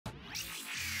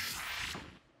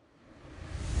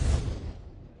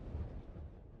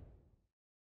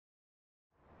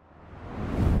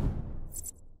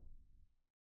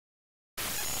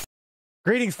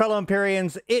Greetings, fellow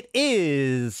Empyreans. It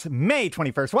is May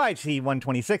 21st, YHC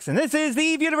 126, and this is the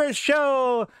Eve Universe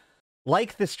Show.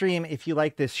 Like the stream if you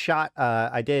like this shot.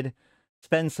 I did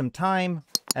spend some time,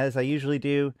 as I usually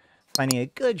do, finding a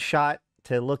good shot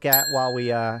to look at while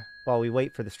we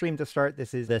wait for the stream to start.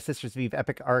 This is the Sisters of Eve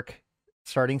Epic Arc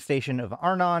starting station of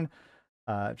Arnon.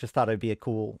 Just thought it'd be a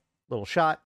cool little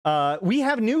shot. We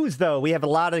have news though. We have a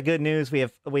lot of good news.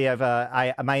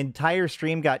 My entire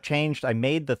stream got changed. I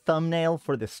made the thumbnail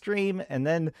for the stream, and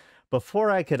then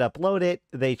before I could upload it,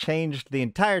 they changed the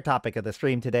entire topic of the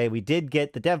stream today. We did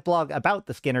get the dev blog about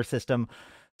the SKINR system,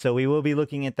 so we will be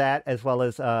looking at that as well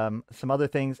as some other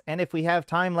things. And if we have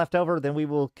time left over, then we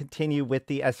will continue with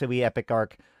the SOE Epic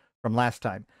Arc from last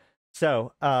time.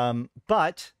 So,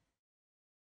 but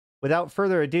without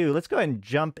further ado, let's go ahead and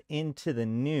jump into the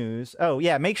news. Oh,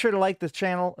 yeah, make sure to like this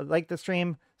channel, like the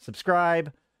stream,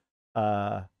 subscribe.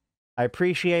 I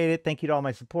appreciate it. Thank you to all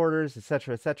my supporters,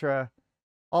 etc., etc.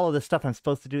 All of the stuff I'm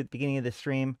supposed to do at the beginning of this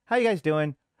stream. How you guys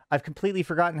doing? I've completely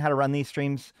forgotten how to run these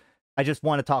streams. I just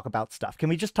want to talk about stuff. Can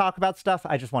we just talk about stuff?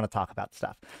 I just want to talk about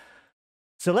stuff.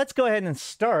 So let's go ahead and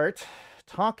start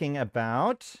talking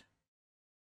about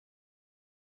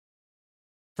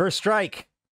First Strike.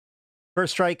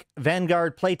 First Strike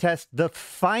Vanguard playtest, the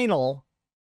final,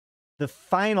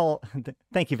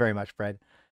 thank you very much, Fred.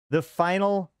 The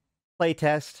final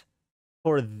playtest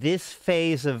for this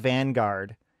phase of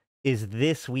Vanguard is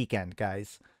this weekend,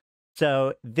 guys.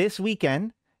 So this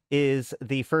weekend is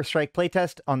the First Strike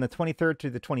playtest on the 23rd to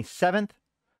the 27th.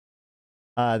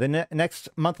 The next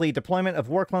monthly deployment of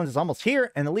War Clones is almost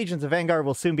here, and the Legions of Vanguard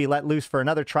will soon be let loose for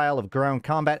another trial of ground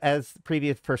combat. As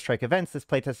previous First Strike events, this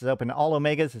playtest is open to all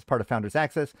Omegas as part of Founders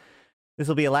Access. This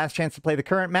will be a last chance to play the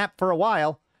current map for a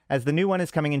while, as the new one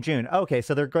is coming in June. Okay,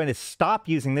 so they're going to stop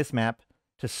using this map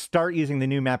to start using the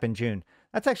new map in June.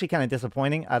 That's actually kind of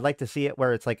disappointing. I'd like to see it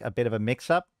where it's like a bit of a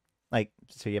mix-up, like,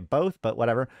 so you have both, but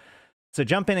whatever. So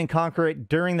jump in and conquer it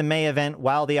during the May event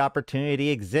while the opportunity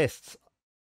exists.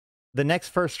 The next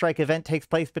First Strike event takes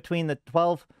place between the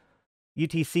 12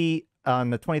 UTC on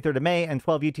the 23rd of May and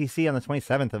 12 UTC on the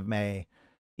 27th of May.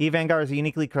 E-Vanguard is a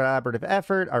uniquely collaborative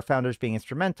effort, our founders being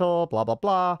instrumental, blah, blah,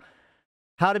 blah.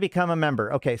 How to become a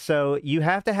member. Okay, so you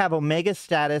have to have Omega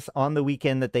status on the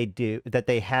weekend that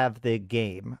they have the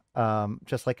game,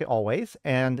 just like always.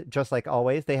 And just like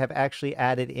always, they have actually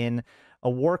added in a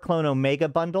War Clone Omega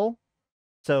bundle.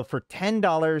 So for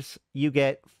 $10, you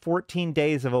get 14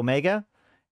 days of Omega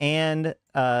and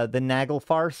the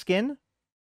Naglfar skin,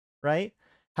 right?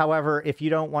 However, if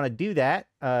you don't want to do that,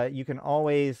 you can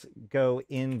always go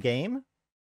in-game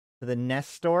to the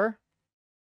Nest store.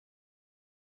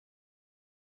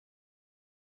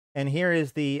 And here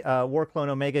is the War Clone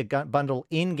Omega bundle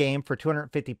in-game for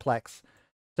 250 Plex.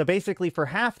 So basically, for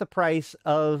half the price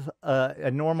of a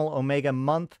normal Omega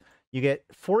month, you get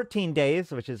 14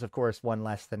 days, which is, of course, one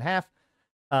less than half.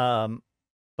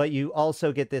 But you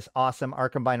also get this awesome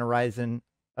Arcambine Arisen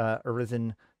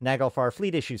Naglfar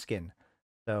Fleet Issue skin.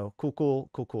 So, cool, cool,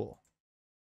 cool, cool.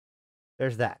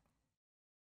 There's that.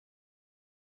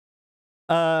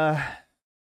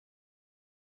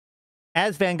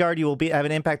 As Vanguard, you will have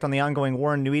an impact on the ongoing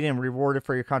war in New Eden and rewarded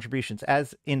for your contributions.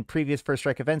 As in previous First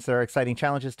Strike events, there are exciting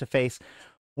challenges to face.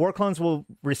 War Clones will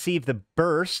receive the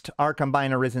Burst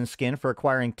Arcambine Arisen skin for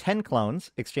acquiring 10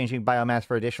 clones, exchanging biomass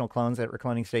for additional clones at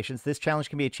recloning stations. This challenge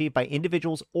can be achieved by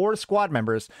individuals or squad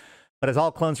members, but as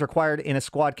all clones required in a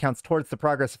squad counts towards the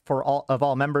progress for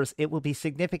all members, it will be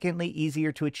significantly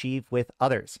easier to achieve with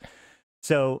others.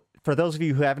 So, for those of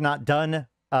you who have not done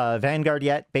Vanguard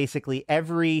yet, basically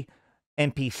every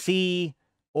NPC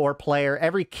or player,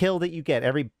 every kill that you get,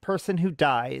 every person who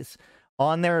dies,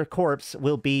 on their corpse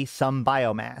will be some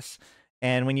biomass.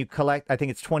 And when you collect, I think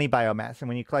it's 20 biomass. And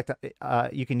when you collect,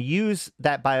 you can use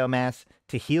that biomass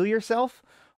to heal yourself.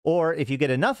 Or if you get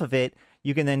enough of it,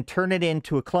 you can then turn it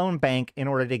into a clone bank in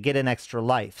order to get an extra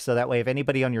life. So that way, if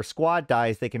anybody on your squad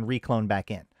dies, they can reclone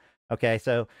back in. Okay,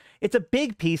 so it's a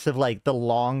big piece of like the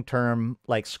long-term,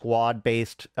 like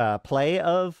squad-based play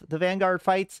of the Vanguard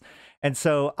fights. And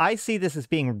so I see this as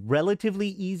being relatively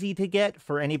easy to get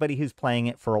for anybody who's playing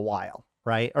it for a while,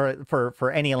 right? Or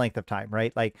for any length of time,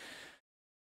 right? Like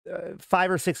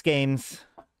 5 or 6 games,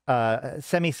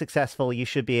 semi-successful, you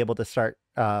should be able to start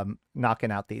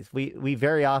knocking out these. We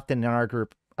very often in our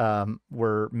group,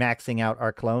 we're maxing out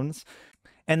our clones.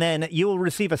 And then you will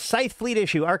receive a Scythe Fleet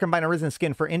Issue Arcambine Arisen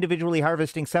skin for individually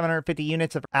harvesting 750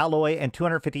 units of alloy and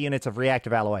 250 units of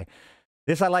reactive alloy.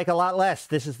 This I like a lot less.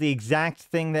 This is the exact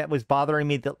thing that was bothering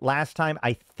me the last time.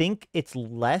 I think it's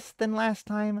less than last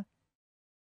time.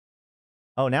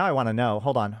 Oh, now I want to know.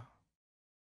 Hold on.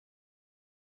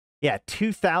 Yeah,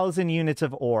 2,000 units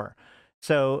of ore.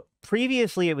 So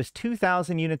previously it was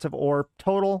 2,000 units of ore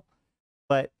total,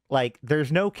 but like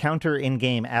there's no counter in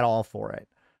game at all for it.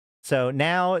 So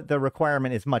now the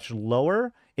requirement is much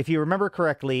lower. If you remember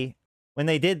correctly, when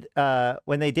they did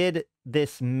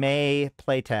this May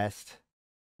playtest,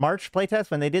 March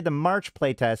playtest, when they did the March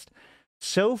playtest,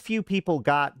 so few people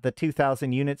got the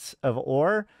 2,000 units of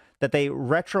ore that they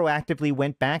retroactively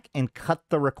went back and cut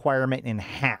the requirement in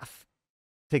half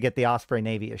to get the Osprey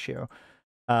Navy issue.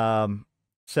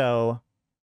 So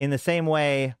in the same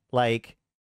way, like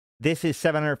this is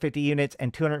 750 units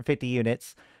and 250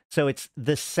 units. So it's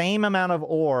the same amount of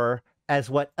ore as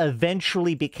what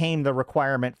eventually became the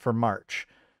requirement for March.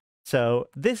 So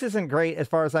this isn't great as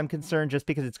far as I'm concerned, just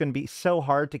because it's going to be so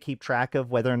hard to keep track of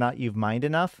whether or not you've mined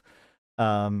enough.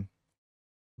 But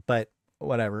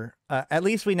whatever. At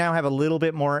least we now have a little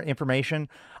bit more information.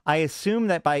 I assume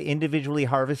that by individually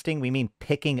harvesting, we mean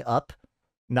picking up,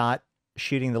 not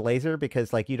shooting the laser,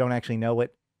 because like you don't actually know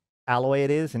what alloy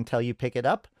it is until you pick it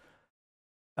up.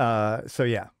 So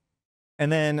yeah.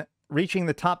 And then reaching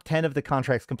the top 10 of the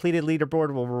contracts completed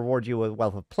leaderboard will reward you with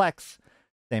Wealth of Plex,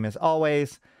 same as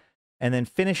always. And then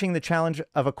finishing the challenge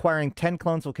of acquiring 10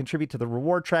 clones will contribute to the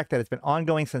reward track that has been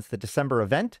ongoing since the December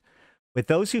event. With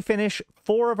those who finish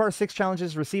 4 of our 6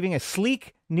 challenges receiving a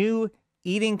sleek new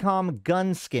Equinox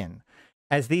gun skin,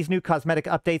 as these new cosmetic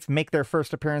updates make their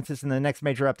first appearances in the next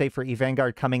major update for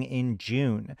Vanguard coming in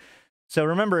June. So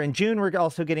remember, in June, we're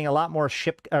also getting a lot more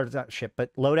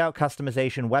loadout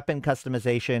customization, weapon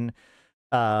customization,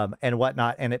 and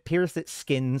whatnot. And it appears that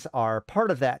skins are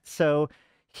part of that. So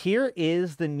here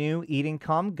is the new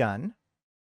Equinox gun.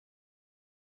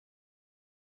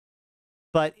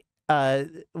 But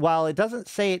while it doesn't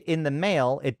say it in the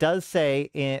mail, it does say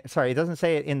it doesn't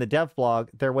say it in the dev blog.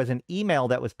 There was an email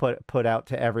that was put out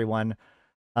to everyone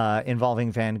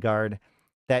involving Vanguard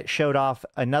that showed off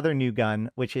another new gun,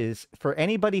 which is for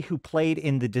anybody who played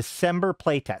in the December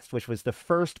playtest, which was the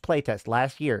first playtest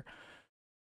last year.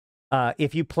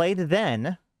 If you played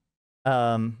then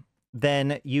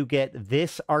you get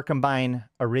this Arcombine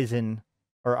Arisen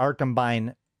or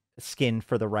Arcombine skin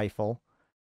for the rifle.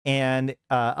 And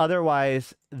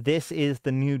otherwise, this is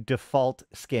the new default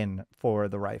skin for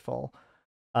the rifle.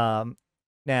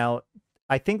 Now,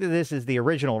 I think that this is the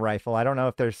original rifle. I don't know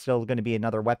if there's still going to be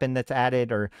another weapon that's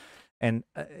added, and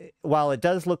while it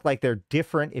does look like they're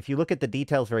different, if you look at the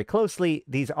details very closely,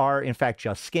 these are in fact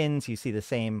just skins. You see the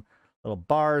same little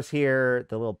bars here,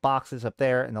 the little boxes up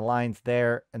there, and the lines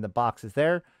there, and the boxes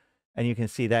there, and you can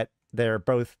see that they're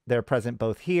present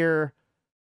both here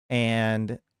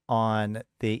and on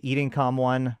the Equinox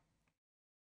one.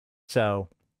 So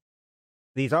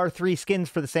these are 3 skins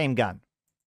for the same gun.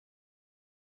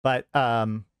 But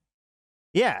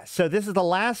yeah, so this is the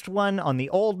last one on the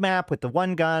old map with the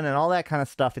one gun and all that kind of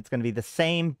stuff. It's going to be the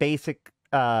same basic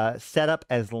setup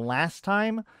as last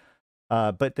time.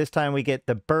 But this time we get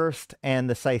the burst and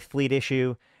the Scythe fleet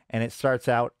issue, and it starts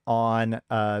out on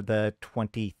the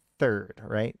 23rd,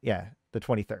 right? Yeah, the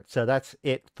 23rd. So that's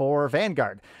it for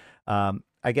Vanguard.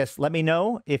 I guess let me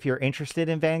know if you're interested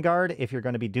in Vanguard, if you're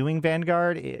going to be doing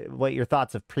Vanguard, what your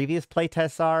thoughts of previous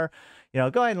playtests are. You know,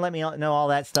 go ahead and let me know all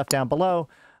that stuff down below.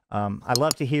 I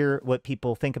love to hear what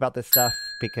people think about this stuff,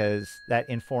 because that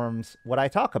informs what I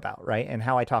talk about, right? And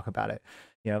how I talk about it.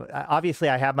 You know, obviously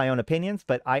I have my own opinions,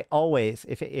 but I always,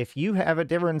 if you have a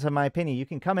difference in my opinion, you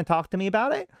can come and talk to me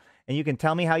about it, and you can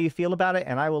tell me how you feel about it,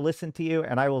 and I will listen to you,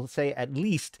 and I will say, at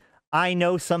least I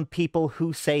know some people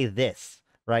who say this.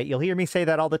 Right? You'll hear me say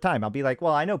that all the time. I'll be like,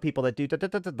 well, I know people that do da, da,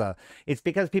 da, da, da. It's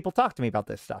because people talk to me about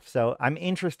this stuff. So I'm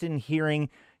interested in hearing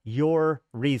your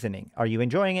reasoning. Are you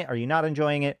enjoying it? Are you not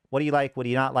enjoying it? What do you like? What do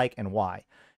you not like? And why?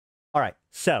 All right.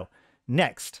 So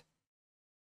next,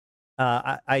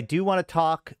 I do want to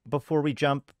talk, before we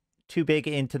jump too big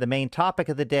into the main topic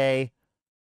of the day,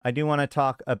 I do want to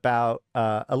talk about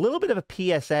a little bit of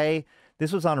a PSA.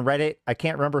 This was on Reddit. I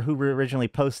can't remember who originally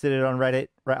posted it on Reddit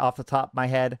right off the top of my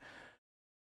head.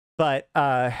 But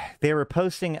they were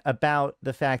posting about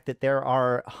the fact that there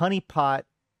are honeypot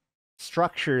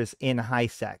structures in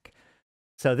HiSec.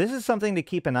 So this is something to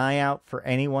keep an eye out for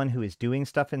anyone who is doing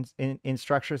stuff in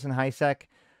structures in HiSec.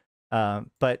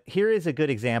 But here is a good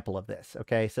example of this.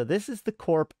 Okay, so this is the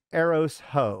Corp Eros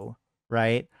Ho,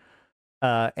 right?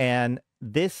 And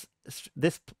this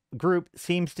group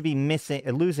seems to be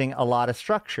losing a lot of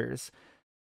structures.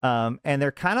 And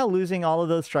they're kind of losing all of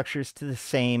those structures to the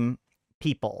same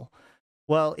people.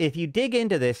 Well, if you dig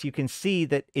into this, you can see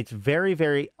that it's very,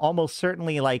 very almost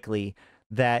certainly likely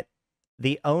that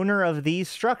the owner of these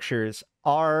structures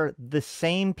are the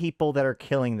same people that are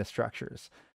killing the structures.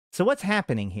 So what's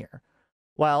happening here?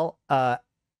 Well,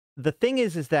 the thing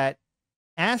is that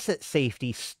asset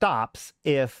safety stops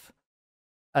if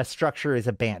a structure is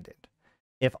abandoned.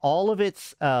 If all of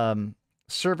its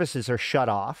services are shut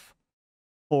off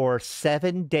for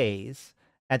 7 days,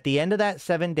 at the end of that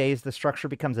 7 days, the structure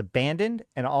becomes abandoned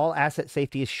and all asset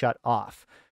safety is shut off,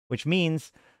 which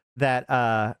means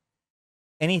that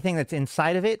anything that's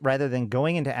inside of it, rather than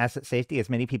going into asset safety, as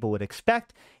many people would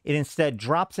expect, it instead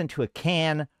drops into a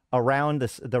can around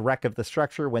the wreck of the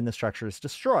structure when the structure is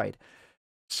destroyed.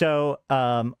 So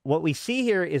what we see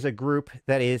here is a group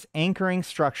that is anchoring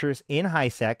structures in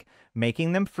HiSec,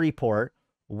 making them freeport,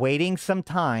 waiting some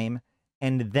time,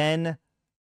 and then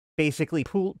basically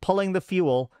pulling the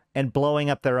fuel and blowing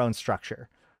up their own structure,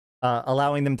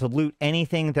 allowing them to loot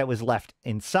anything that was left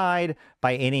inside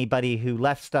by anybody who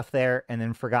left stuff there and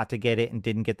then forgot to get it and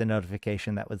didn't get the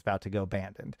notification that was about to go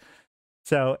abandoned.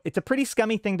 So it's a pretty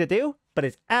scummy thing to do, but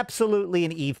it's absolutely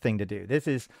an Eve thing to do. This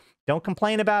is, don't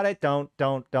complain about it. Don't.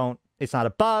 It's not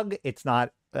a bug. It's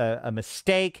not a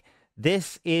mistake.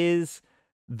 This is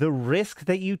the risk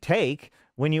that you take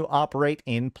when you operate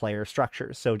in player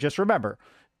structures. So just remember,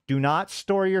 do not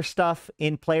store your stuff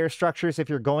in player structures if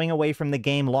you're going away from the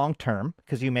game long term,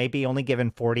 because you may be only given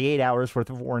 48 hours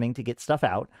worth of warning to get stuff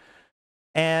out.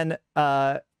 And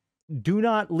do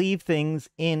not leave things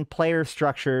in player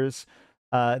structures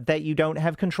that you don't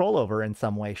have control over in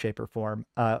some way, shape, or form.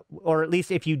 Or at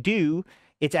least if you do,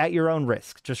 it's at your own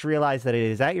risk. Just realize that it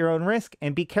is at your own risk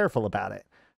and be careful about it,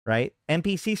 right?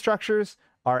 NPC structures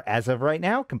are, as of right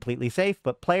now, completely safe,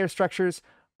 but player structures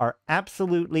are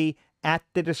absolutely at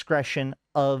the discretion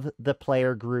of the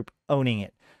player group owning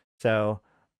it. So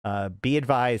be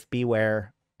advised,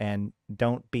 beware, and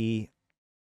don't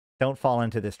fall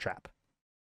into this trap.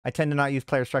 I tend to not use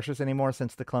player structures anymore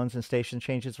since the clones and station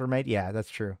changes were made. Yeah, that's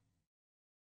true.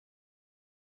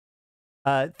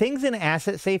 Things in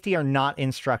asset safety are not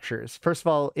in structures. First of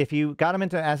all, if you got them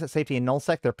into asset safety in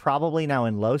nullsec, they're probably now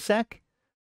in lowsec.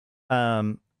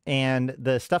 And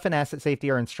the stuff in asset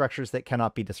safety are in structures that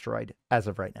cannot be destroyed as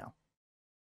of right now.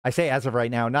 I say as of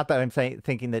right now, not that I'm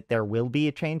thinking that there will be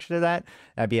a change to that.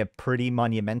 That'd be a pretty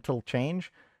monumental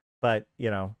change. But,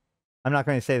 you know, I'm not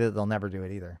going to say that they'll never do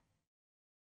it either.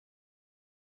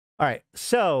 All right,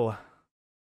 so,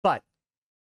 but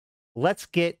let's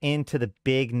get into the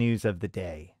big news of the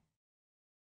day.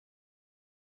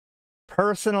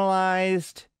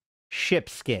 Personalized ship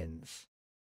skins.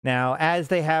 Now, as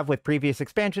they have with previous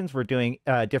expansions, we're doing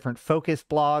different focus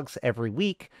blogs every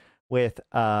week, with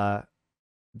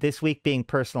this week being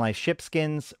personalized ship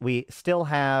skins. We still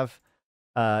have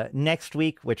next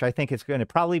week, which I think is going to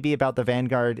probably be about the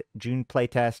Vanguard June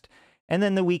playtest. And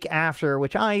then the week after,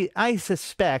 which I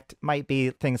suspect might be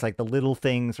things like the little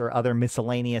things or other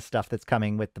miscellaneous stuff that's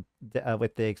coming with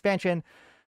the expansion.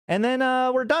 And then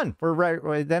we're done.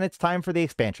 Then it's time for the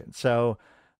expansion. So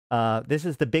this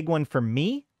is the big one for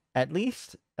me, at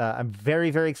least. I'm very,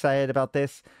 very excited about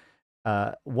this.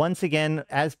 Once again,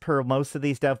 as per most of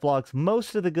these dev blogs,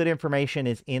 most of the good information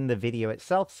is in the video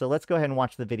itself. So let's go ahead and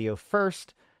watch the video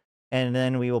first, and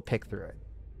then we will pick through it.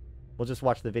 We'll just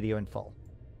watch the video in full.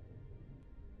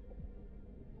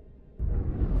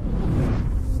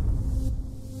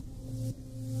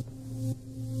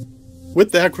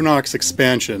 With the Equinox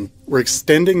expansion, we're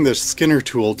extending the SKINR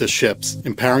tool to ships,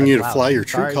 empowering you to fly your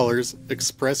true colors,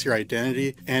 express your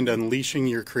identity, and unleashing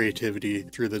your creativity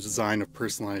through the design of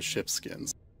personalized ship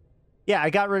skins. Yeah, I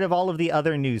got rid of all of the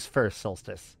other news first,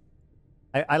 Solstice.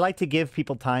 I like to give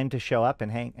people time to show up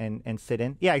and hang and sit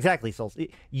in. Yeah, exactly, Solstice.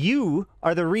 You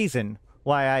are the reason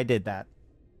why I did that.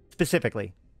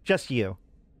 Specifically. Just you.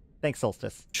 Thanks,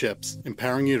 Solstice. Ships,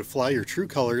 empowering you to fly your true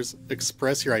colors,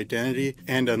 express your identity,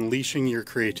 and unleashing your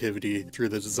creativity through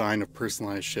the design of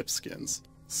personalized ship skins.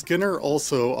 SKINR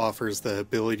also offers the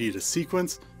ability to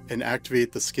sequence and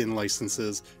activate the skin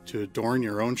licenses to adorn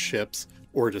your own ships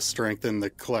or to strengthen the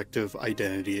collective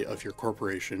identity of your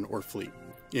corporation or fleet.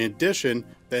 In addition,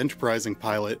 the enterprising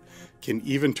pilot can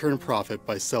even turn a profit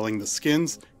by selling the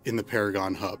skins in the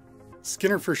Paragon Hub.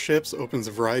 SKINR for Ships opens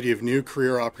a variety of new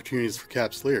career opportunities for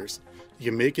capsuleers.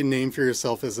 You can make a name for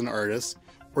yourself as an artist,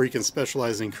 or you can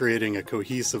specialize in creating a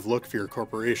cohesive look for your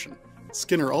corporation.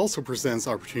 SKINR also presents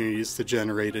opportunities to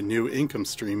generate a new income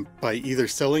stream by either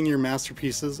selling your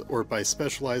masterpieces or by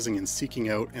specializing in seeking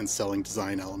out and selling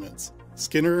design elements.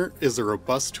 SKINR is a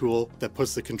robust tool that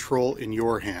puts the control in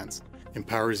your hands,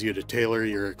 empowers you to tailor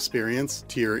your experience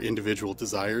to your individual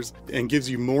desires, and gives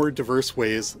you more diverse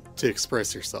ways to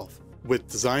express yourself. With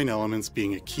design elements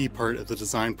being a key part of the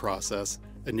design process,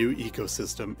 a new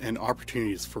ecosystem and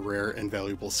opportunities for rare and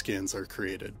valuable skins are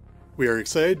created. We are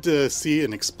excited to see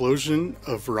an explosion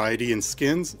of variety in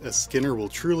skins, as SKINR will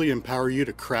truly empower you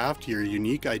to craft your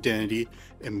unique identity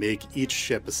and make each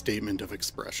ship a statement of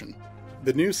expression.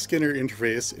 The new SKINR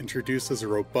interface introduces a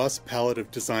robust palette of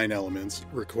design elements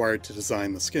required to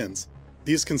design the skins.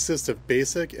 These consist of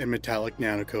basic and metallic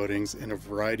nanocoatings in a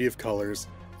variety of colors,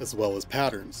 as well as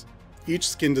patterns. Each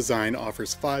skin design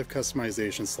offers 5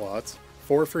 customization slots,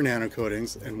 4 for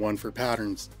nanocoatings and 1 for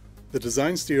patterns. The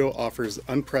design studio offers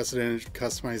unprecedented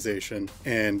customization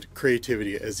and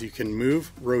creativity, as you can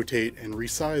move, rotate, and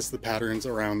resize the patterns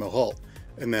around the hull,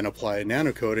 and then apply a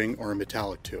nanocoating or a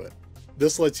metallic to it.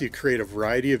 This lets you create a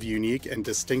variety of unique and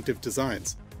distinctive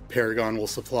designs. Paragon will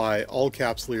supply all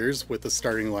capsuleers with a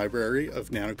starting library of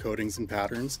nanocoatings and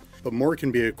patterns, but more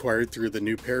can be acquired through the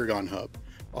new Paragon Hub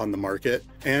on the market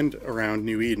and around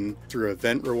New Eden through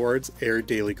event rewards, aired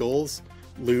daily goals,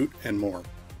 loot, and more.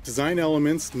 Design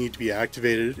elements need to be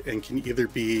activated and can either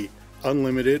be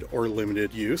unlimited or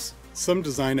limited use. Some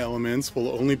design elements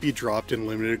will only be dropped in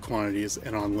limited quantities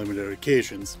and on limited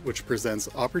occasions, which presents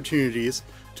opportunities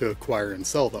to acquire and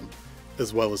sell them,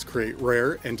 as well as create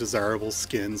rare and desirable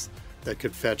skins that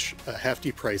could fetch a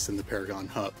hefty price in the Paragon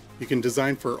Hub. You can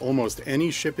design for almost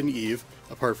any ship in EVE,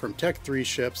 apart from Tech 3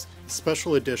 ships,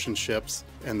 special edition ships,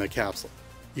 and the capsule.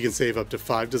 You can save up to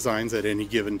 5 designs at any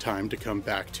given time to come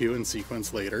back to and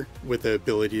sequence later, with the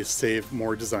ability to save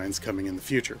more designs coming in the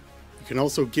future. You can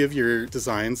also give your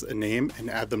designs a name and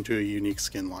add them to a unique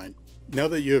skin line. Now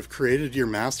that you have created your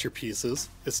masterpieces,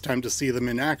 it's time to see them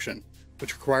in action,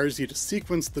 which requires you to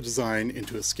sequence the design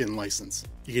into a skin license.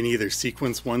 You can either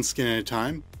sequence one skin at a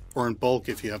time, or in bulk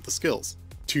if you have the skills.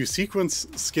 To sequence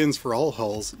skins for all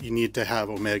hulls, you need to have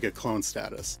Omega clone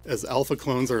status, as alpha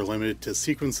clones are limited to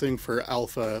sequencing for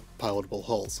alpha pilotable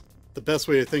hulls. The best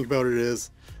way to think about it is,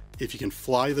 if you can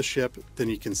fly the ship, then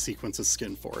you can sequence a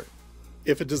skin for it.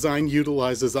 If a design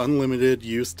utilizes unlimited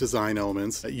use design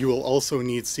elements, you will also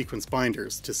need sequence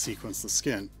binders to sequence the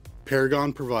skin.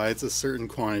 Paragon provides a certain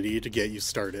quantity to get you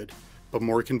started, but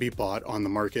more can be bought on the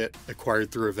market, acquired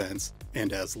through events,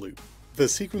 and as loot. The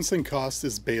sequencing cost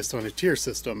is based on a tier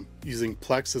system, using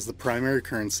Plex as the primary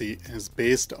currency, and is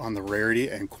based on the rarity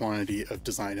and quantity of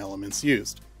design elements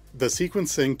used. The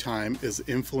sequencing time is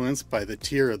influenced by the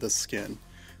tier of the skin,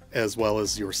 as well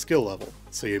as your skill level,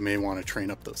 so you may want to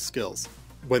train up those skills.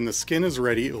 When the skin is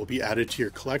ready, it will be added to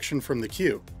your collection from the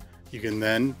queue. You can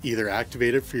then either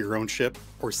activate it for your own ship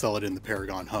or sell it in the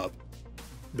Paragon Hub.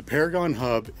 The Paragon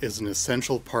Hub is an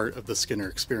essential part of the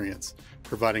SKINR experience,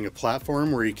 providing a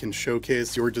platform where you can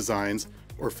showcase your designs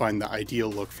or find the ideal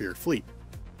look for your fleet.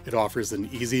 It offers an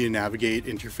easy to navigate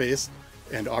interface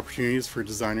and opportunities for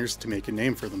designers to make a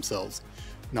name for themselves,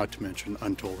 not to mention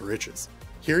untold riches.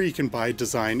 Here you can buy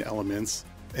design elements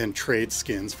and trade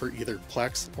skins for either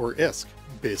Plex or ISK,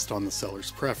 based on the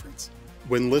seller's preference.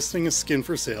 When listing a skin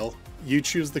for sale, you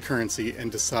choose the currency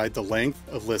and decide the length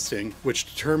of listing, which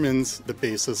determines the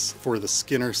basis for the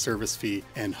SKINR service fee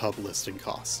and hub listing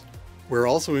costs. We're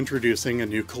also introducing a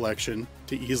new collection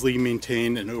to easily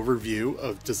maintain an overview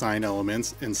of design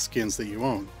elements and skins that you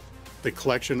own. The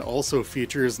collection also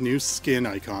features new skin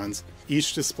icons,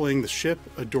 each displaying the ship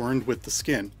adorned with the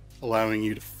skin, allowing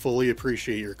you to fully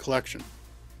appreciate your collection.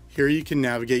 Here you can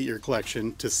navigate your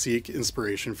collection to seek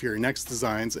inspiration for your next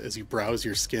designs as you browse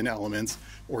your skin elements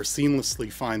or seamlessly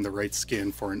find the right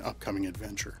skin for an upcoming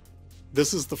adventure.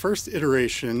 This is the first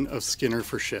iteration of SKINR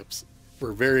for ships.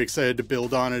 We're very excited to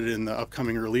build on it in the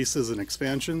upcoming releases and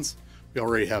expansions. We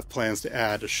already have plans to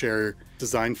add a share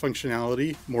design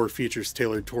functionality, more features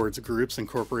tailored towards groups and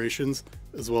corporations,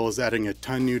 as well as adding a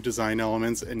ton new design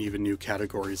elements and even new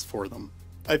categories for them.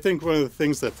 I think one of the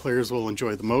things that players will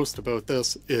enjoy the most about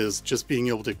this is just being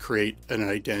able to create an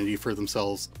identity for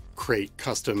themselves, create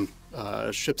custom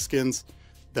ship skins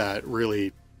that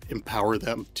really empower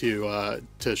them to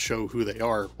show who they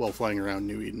are while flying around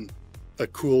New Eden. A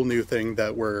cool new thing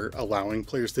that we're allowing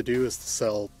players to do is to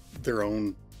sell their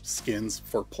own skins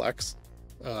for Plex.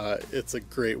 It's a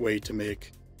great way to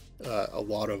make a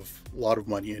lot of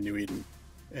money in New Eden,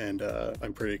 and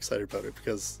I'm pretty excited about it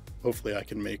because hopefully I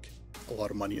can make a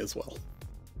lot of money as well.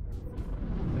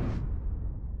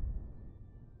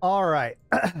 All right,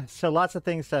 so lots of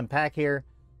things to unpack here.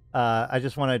 I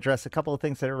just want to address a couple of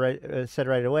things that are said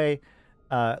right away.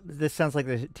 This sounds like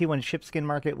the T1 ship skin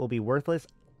market will be worthless.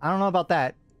 I don't know about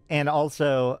that. And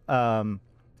also,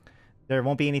 there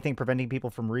won't be anything preventing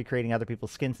people from recreating other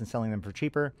people's skins and selling them for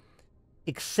cheaper.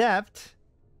 Except,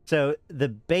 so the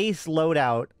base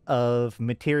loadout of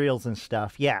materials and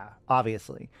stuff, yeah,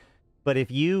 obviously. But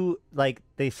if you, like,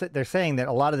 they're saying that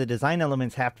a lot of the design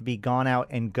elements have to be gone out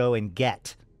and go and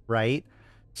get, right?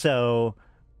 So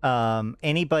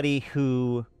anybody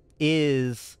who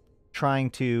is trying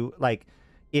to, like,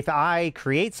 if I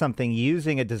create something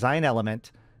using a design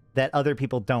element that other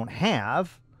people don't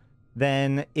have,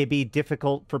 then it'd be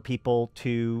difficult for people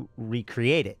to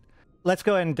recreate it. Let's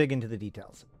go ahead and dig into the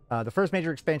details. The first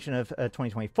major expansion of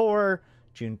 2024,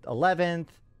 June 11th.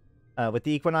 With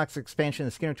the Equinox expansion,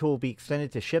 the SKINR tool will be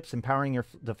extended to ships, empowering you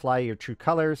to fly your true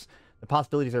colors. The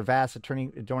possibilities are vast,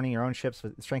 adorning your own ships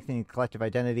with strengthening collective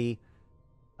identity.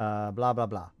 Blah, blah,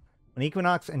 blah. When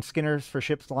Equinox and SKINRs for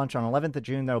ships launch on 11th of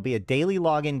June, there will be a daily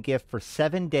login gift for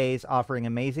 7 days, offering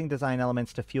amazing design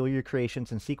elements to fuel your creations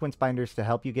and sequence binders to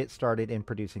help you get started in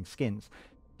producing skins.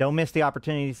 Don't miss the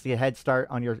opportunities to get a head start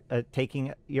on your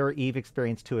taking your EVE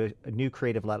experience to a new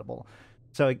creative level.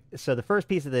 So the first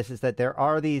piece of this is that there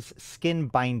are these skin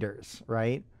binders,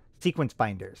 right? Sequence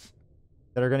binders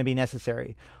that are going to be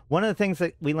necessary. One of the things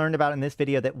that we learned about in this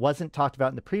video that wasn't talked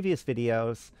about in the previous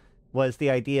videos was the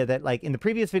idea that, like, in the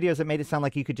previous videos, it made it sound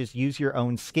like you could just use your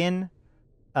own skin.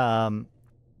 And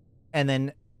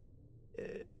then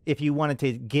if you wanted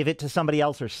to give it to somebody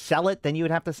else or sell it, then you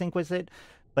would have to sequence it.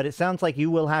 But it sounds like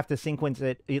you will have to sequence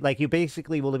it. Like, you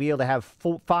basically will be able to have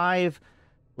 5,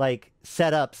 like,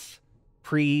 setups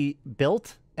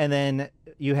pre-built, and then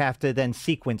you have to then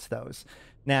sequence those.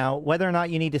 Now, whether or not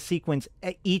you need to sequence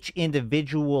each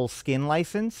individual skin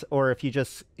license, or if you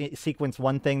just sequence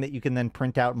one thing that you can then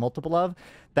print out multiple of,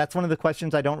 that's one of the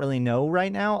questions I don't really know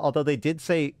right now, although they did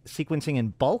say sequencing in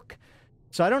bulk.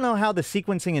 So I don't know how the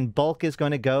sequencing in bulk is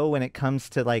going to go when it comes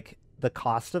to, like, the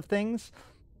cost of things.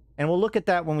 And we'll look at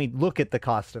that when we look at the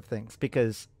cost of things,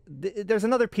 because there's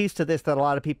another piece to this that a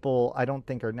lot of people I don't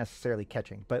think are necessarily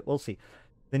catching, but we'll see.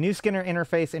 The new SKINR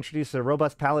interface introduces a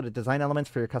robust palette of design elements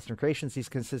for your custom creations. These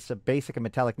consist of basic and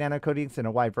metallic nano coatings in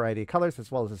a wide variety of colors,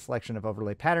 as well as a selection of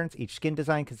overlay patterns. Each skin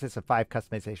design consists of 5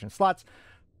 customization slots,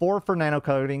 4 for nano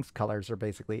coatings, colors are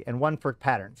basically, and 1 for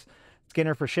patterns.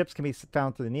 SKINR for ships can be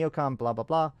found through the Neocom, blah, blah,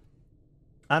 blah.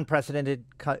 Unprecedented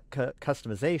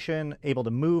customization, able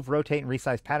to move, rotate, and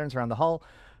resize patterns around the hull.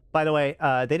 By the way,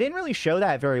 they didn't really show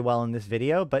that very well in this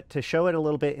video, but to show it a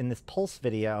little bit in this Pulse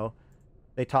video,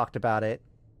 they talked about it.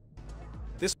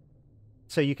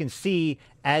 So you can see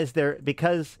as they're,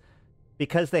 because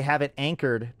they have it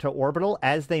anchored to orbital,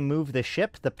 as they move the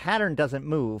ship, the pattern doesn't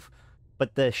move,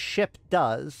 but the ship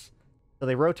does. So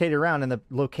they rotate around and the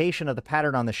location of the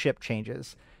pattern on the ship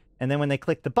changes. And then when they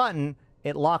click the button,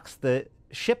 it locks the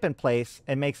ship in place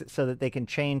and makes it so that they can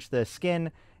change the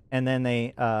skin, and then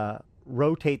they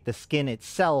rotate the skin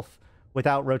itself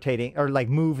without rotating, or like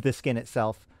move the skin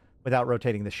itself without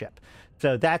rotating the ship.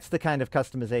 So that's the kind of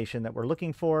customization that we're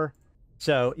looking for.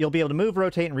 So you'll be able to move,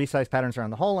 rotate, and resize patterns around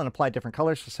the hull and apply different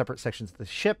colors to separate sections of the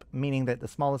ship, meaning that the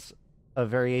smallest of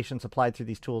variations applied through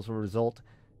these tools will result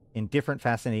in different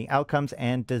fascinating outcomes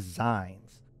and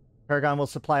designs. Paragon will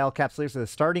supply all capsulators with a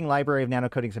starting library of nano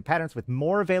coatings and patterns, with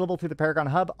more available through the Paragon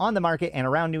Hub, on the market, and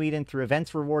around New Eden through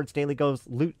events, rewards, daily goals,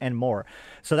 loot, and more.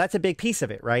 So that's a big piece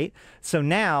of it, right? So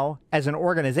now, as an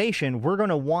organization, we're going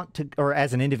to want to, or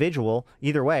as an individual,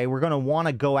 either way, we're going to want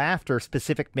to go after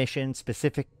specific missions,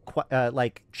 specific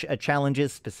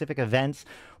challenges, specific events,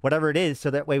 whatever it is, so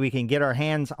that way we can get our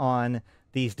hands on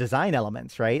these design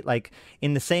elements, right? Like,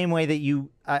 in the same way that you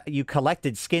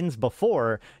collected skins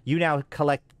before, you now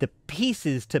collect the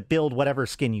pieces to build whatever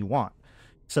skin you want.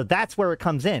 So that's where it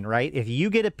comes in, right? If you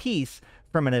get a piece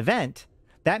from an event,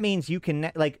 that means you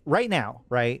can, like, right now,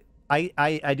 right?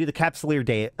 I do the Capsuleer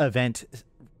Day event,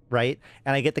 right?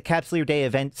 And I get the Capsuleer Day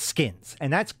event skins,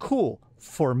 and that's cool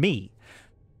for me.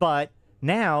 But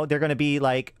now they're going to be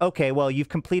like, okay, well, you've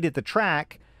completed the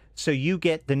track, so you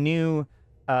get the new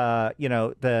you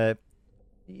know, the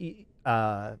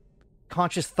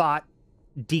conscious thought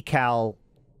decal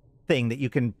thing that you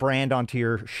can brand onto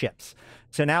your ships.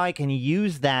 So now I can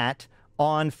use that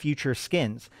on future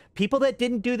skins. People that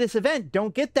didn't do this event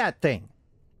don't get that thing.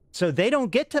 So they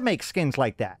don't get to make skins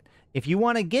like that. If you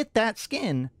want to get that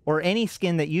skin, or any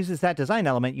skin that uses that design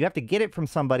element, you have to get it from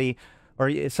somebody,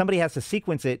 or somebody has to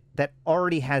sequence it that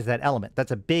already has that element.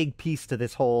 That's a big piece to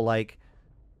this whole, like,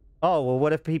 oh, well,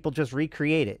 what if people just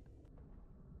recreate it?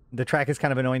 The track is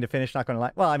kind of annoying to finish, not going to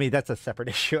lie. Well, I mean, that's a separate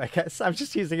issue, I guess. I'm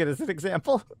just using it as an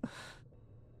example.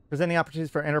 Presenting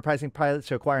opportunities for enterprising pilots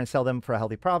to acquire and sell them for a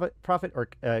healthy profit, or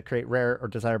create rare or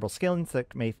desirable skins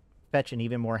that may fetch an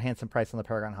even more handsome price on the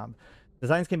Paragon Hub.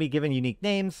 Designs can be given unique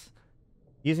names.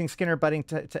 Using SKINR budding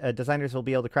designers will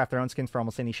be able to craft their own skins for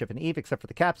almost any ship in EVE, except for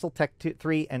the Capsule, Tech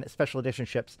 3, and Special Edition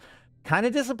ships. kind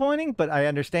of disappointing, but I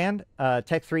understand.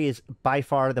 Tech 3 is by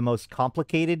far the most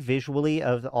complicated visually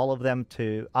of all of them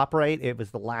to operate. It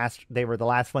was the last, they were the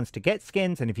last ones to get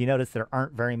skins, and if you notice, there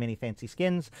aren't very many fancy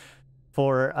skins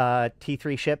for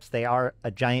T3 ships. They are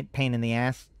a giant pain in the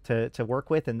ass to work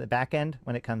with in the back end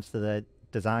when it comes to the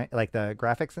design, like the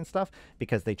graphics and stuff,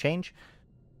 because they change.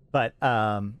 But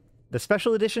the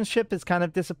special edition ship is kind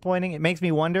of disappointing. It makes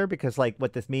me wonder, because like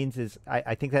what this means is,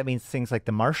 I think that means things like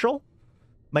the Marshal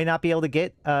might not be able to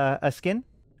get a skin.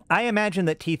 I imagine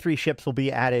that T3 ships will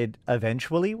be added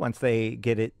eventually once they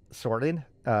get it sorted.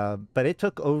 But it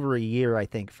took over a year, I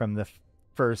think, from the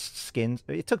first skins.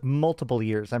 It took multiple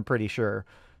years, I'm pretty sure,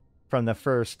 from the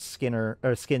first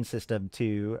skin system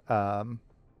to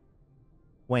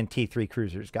when T3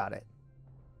 cruisers got it.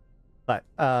 But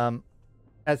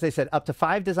as they said, up to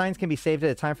 5 designs can be saved at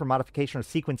a time for modification or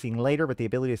sequencing later, with the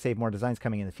ability to save more designs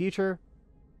coming in the future.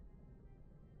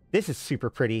 This is super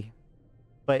pretty.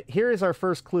 But here is our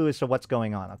first clue as to what's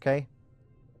going on, okay?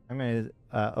 I'm going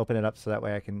to open it up so that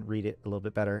way I can read it a little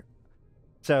bit better.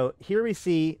 So here we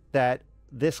see that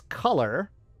this color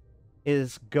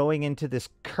is going into this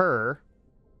cur,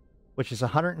 which is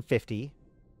 150.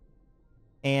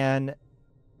 And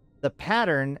the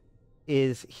pattern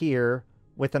is here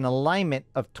with an alignment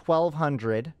of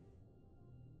 1200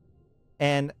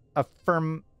 and a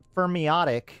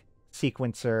fermiotic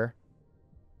sequencer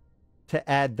to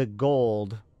add the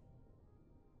gold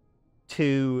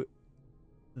to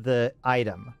the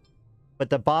item. But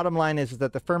the bottom line is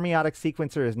that the fermiotic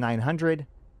sequencer is 900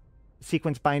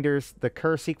 sequence binders, the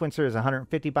cur sequencer is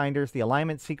 150 binders, the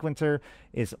alignment sequencer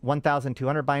is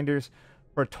 1200 binders,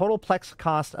 for a total plex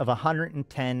cost of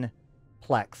 110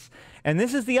 plex. And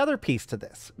this is the other piece to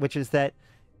this, which is that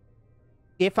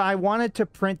if I wanted to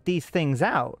print these things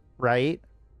out, right,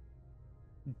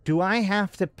 do I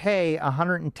have to pay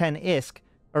 110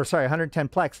 110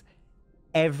 plex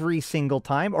every single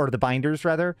time, or the binders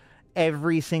rather,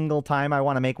 every single time I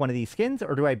want to make one of these skins,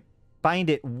 or do I bind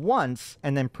it once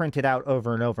and then print it out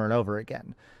over and over and over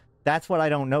again? That's what I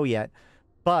don't know yet.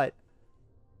 But,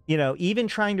 you know, even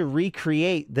trying to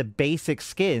recreate the basic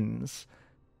skins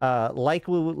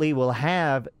likely will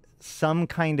have some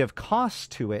kind of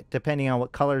cost to it, depending on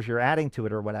what colors you're adding to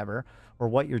it or whatever, or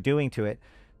what you're doing to it.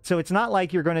 So it's not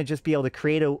like you're going to just be able to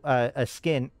create a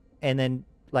skin and then,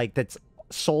 like, that's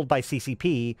sold by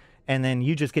CCP, and then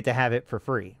you just get to have it for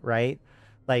free, right?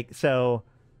 Like, so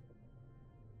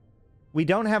we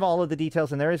don't have all of the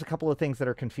details, and there is a couple of things that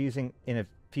are confusing in a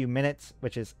few minutes,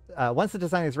 which is, once the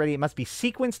design is ready, it must be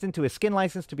sequenced into a skin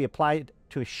license to be applied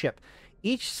to a ship.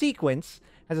 Each sequence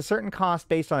has a certain cost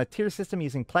based on a tier system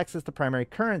using Plex as the primary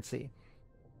currency.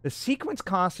 The sequence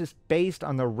cost is based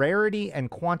on the rarity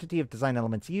and quantity of design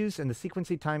elements used, and the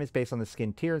sequencing time is based on the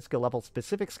skin tier and skill level.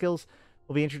 Specific skills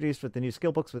will be introduced with the new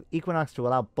skill books with Equinox to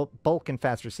allow bulk and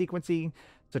faster sequencing,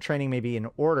 so training may be in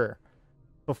order.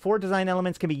 Before design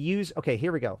elements can be used... Okay,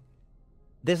 here we go.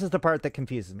 This is the part that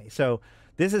confuses me. So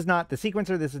this is not the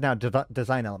sequencer, this is now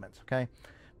design elements, okay?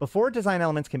 Before design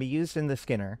elements can be used in the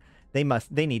Skinner, they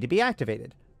need to be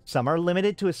activated. Some are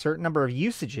limited to a certain number of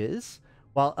usages,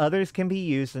 while others can be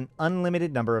used an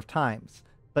unlimited number of times.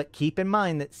 But keep in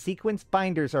mind that sequence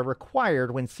binders are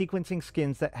required when sequencing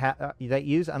skins that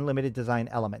use unlimited design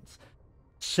elements.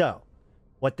 So,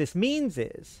 what this means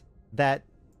is that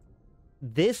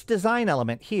this design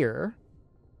element here,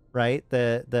 right,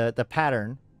 the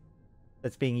pattern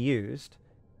that's being used,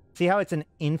 see how it's an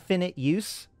infinite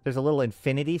use? There's a little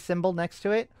infinity symbol next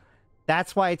to it.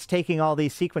 That's why it's taking all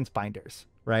these sequence binders,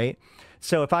 right?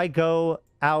 So if I go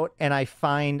out and I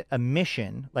find a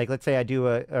mission, like let's say I do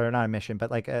or not a mission,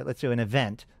 but like let's do an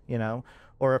event, you know,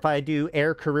 or if I do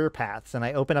air career paths and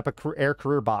I open up a air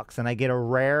career box and I get a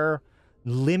rare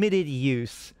limited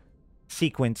use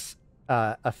sequence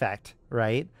effect,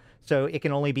 right? So it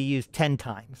can only be used 10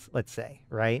 times, let's say,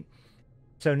 right?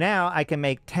 So now I can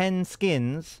make 10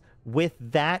 skins with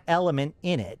that element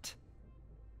in it.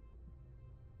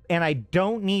 And I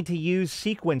don't need to use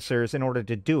sequencers in order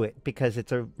to do it because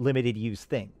it's a limited use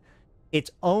thing.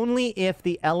 It's only if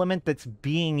the element that's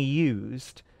being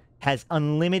used has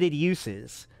unlimited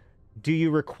uses do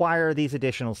you require these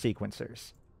additional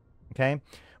sequencers. Okay?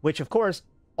 Which, of course,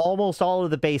 almost all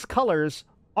of the base colors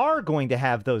are going to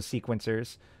have those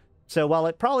sequencers. So while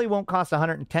it probably won't cost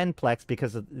 110 plex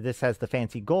because this has the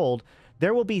fancy gold,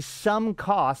 there will be some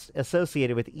cost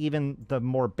associated with even the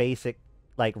more basic,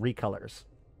 like, recolors.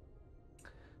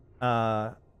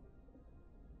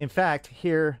 In fact,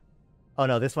 here... Oh,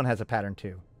 no, this one has a pattern,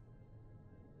 too.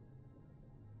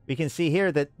 We can see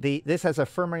here that this has a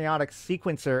fermiotic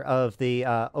sequencer of the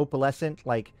opalescent,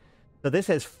 like, So this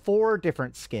has 4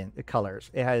 different skin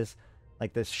colors. It has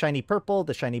like this shiny purple,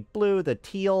 the shiny blue, the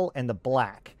teal, and the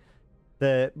black.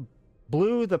 The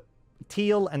blue, the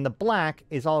teal, and the black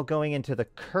is all going into the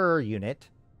Cur unit,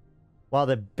 while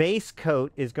the base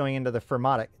coat is going into the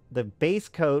Fermatic. The base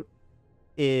coat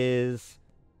is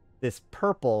this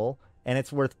purple, and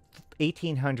it's worth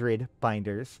 1,800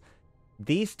 binders.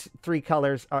 These 3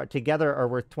 colors are together are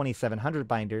worth 2,700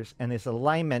 binders, and this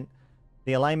alignment,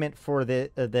 the alignment for the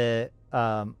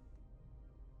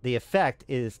effect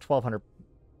is 1,200.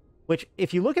 Which,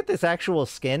 if you look at this actual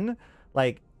skin,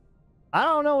 like, I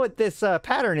don't know what this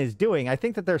pattern is doing. I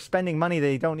think that they're spending money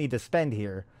they don't need to spend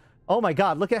here. Oh my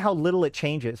god, look at how little it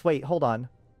changes. Wait, hold on.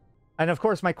 And of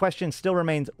course, my question still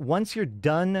remains, once you're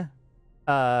done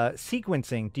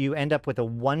sequencing, do you end up with a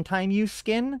one-time use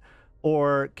skin?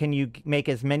 Or can you make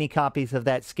as many copies of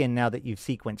that skin now that you've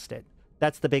sequenced it?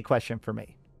 That's the big question for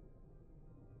me.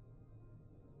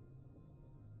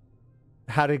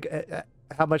 How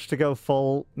much to go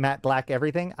full matte black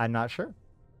everything? I'm not sure.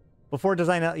 Before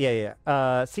design,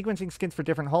 sequencing skins for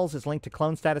different hulls is linked to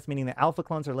clone status, meaning that alpha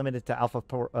clones are limited to alpha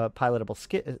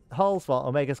pilotable hulls, while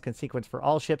omegas can sequence for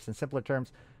all ships. In simpler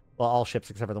terms, well, all ships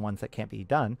except for the ones that can't be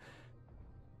done.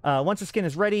 Once a skin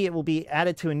is ready, it will be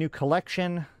added to a new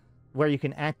collection where you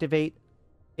can activate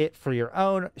it for your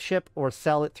own ship or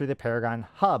sell it through the Paragon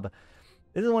hub.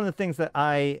 This is one of the things that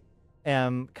I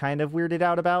am kind of weirded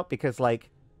out about, because, like,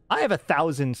 I have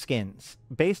 1,000 skins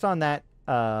based on that.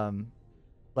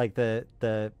 Like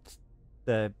the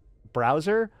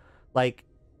browser, like,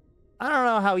 I don't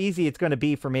know how easy it's going to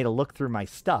be for me to look through my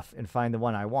stuff and find the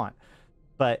one I want.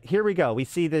 But here we go. We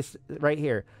see this right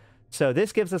here. So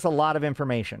this gives us a lot of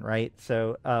information, right?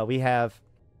 So we have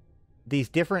these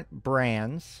different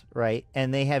brands, right?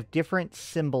 And they have different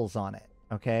symbols on it,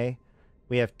 okay?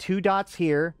 We have 2 dots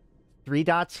here, 3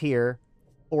 dots here,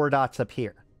 4 dots up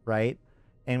here, right?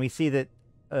 And we see that,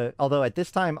 although at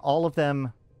this time, all of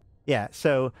them... Yeah,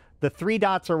 so the 3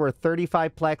 dots are worth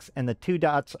 35 plex, and the 2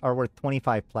 dots are worth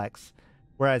 25 plex.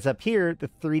 Whereas up here, the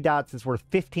 3 dots is worth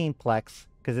 15 plex,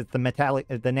 because it's the metallic,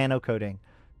 the nano coating.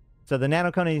 So the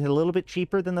nano coating is a little bit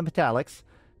cheaper than the metallics,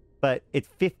 but it's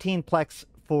 15 plex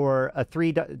for a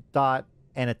 3 dot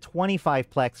and a 25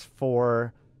 plex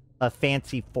for a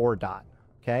fancy 4 dot.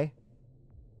 Okay?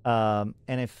 And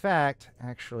in fact,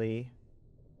 actually...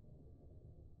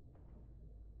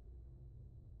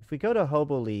 we go to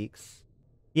Hobo Leaks,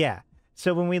 yeah.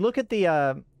 So when we look at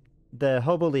the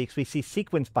Hobo Leaks, we see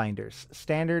sequence binders: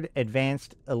 standard,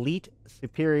 advanced, elite,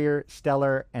 superior,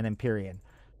 stellar, and Empyrean.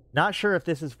 Not sure if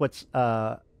this is what's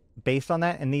based on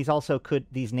that, and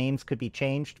these names could be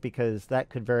changed, because that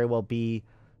could very well be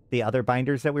the other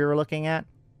binders that we were looking at.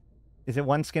 Is it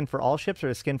one skin for all ships or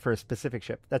a skin for a specific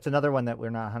ship? That's another one that we're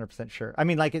not 100% sure. I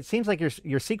mean, like, it seems like you're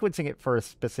sequencing it for a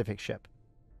specific ship.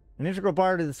 An integral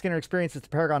part of the SKINR experience is the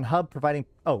Paragon hub, providing...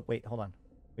 Oh, wait, hold on.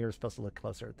 We were supposed to look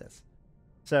closer at this.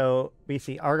 So we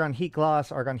see Argon Heat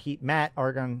Gloss, Argon Heat Matte,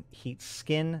 Argon Heat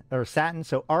Skin, or Satin.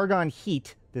 So Argon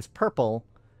Heat, this purple,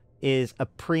 is a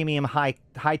premium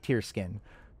high-tier skin,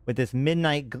 with this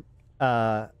Midnight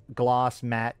Gloss,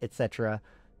 Matte, etc.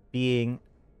 being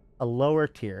a lower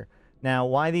tier. Now,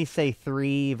 why these say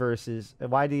 3 versus...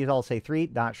 Why do these all say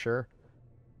 3? Not sure.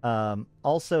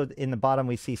 Also, in the bottom,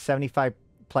 we see 75...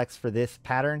 plex for this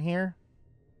pattern here.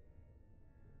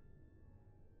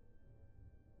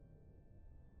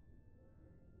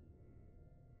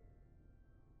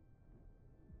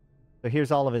 So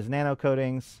here's all of his nano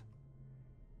coatings.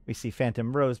 We see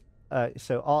Phantom Rose.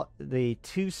 So all the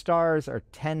 2 stars are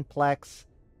 10 plex.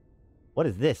 What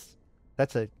is this?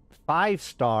 That's a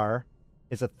 5-star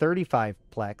is a 35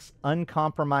 plex.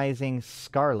 Uncompromising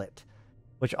Scarlet,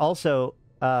 which also,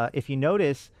 if you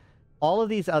notice, all of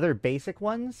these other basic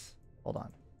ones, hold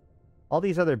on. All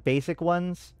these other basic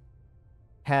ones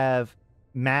have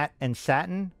matte and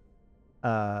satin,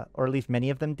 or at least many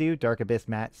of them do. Dark Abyss,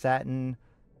 matte, satin.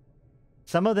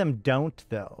 Some of them don't,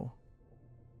 though.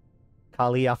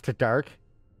 Kali After Dark.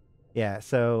 Yeah,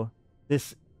 so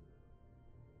this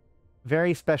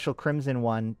very special crimson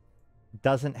one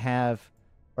doesn't have,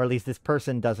 or at least this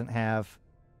person doesn't have,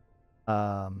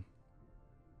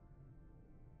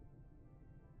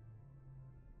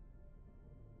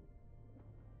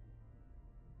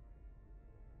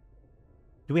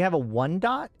 do we have a 1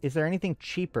 dot? Is there anything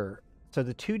cheaper? So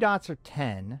the 2 dots are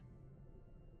 10.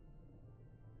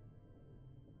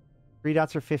 3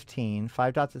 dots are 15.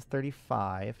 5 dots is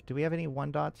 35. Do we have any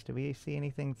 1 dots? Do we see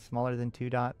anything smaller than 2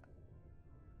 dot?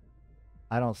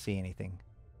 I don't see anything.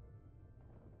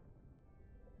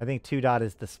 I think 2 dot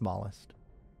is the smallest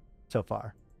so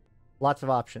far. Lots of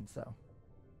options, though.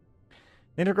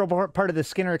 An integral part of the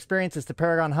SKINR experience is the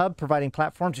Paragon Hub, providing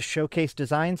platforms to showcase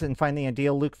designs and find the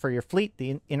ideal look for your fleet.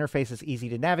 The interface is easy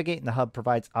to navigate, and the hub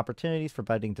provides opportunities for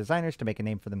budding designers to make a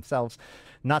name for themselves,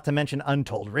 not to mention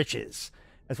untold riches.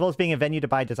 As well as being a venue to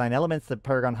buy design elements, the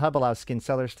Paragon Hub allows skin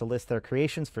sellers to list their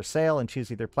creations for sale and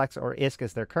choose either Plex or ISK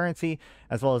as their currency,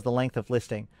 as well as the length of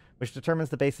listing, which determines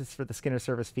the basis for the SKINR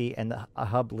service fee and the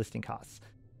hub listing costs.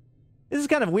 This is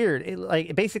kind of weird.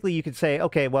 Like, basically, you could say,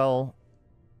 okay, well,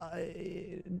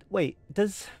 wait,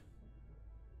 is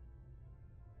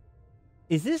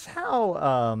this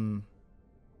how,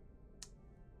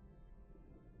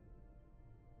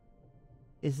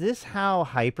 is this how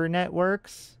HyperNet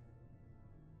works?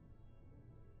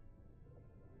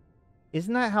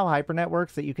 Isn't that how HyperNet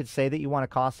works, that you could say that you want a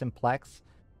cost in Plex?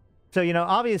 So, you know,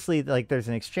 obviously, like, there's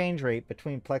an exchange rate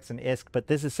between Plex and ISK, but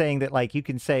this is saying that, like, you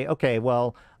can say, okay,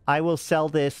 well, I will sell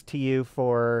this to you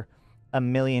for $1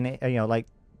 million, you know, like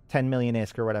 10 million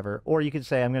ISK or whatever. Or you could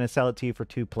say, I'm going to sell it to you for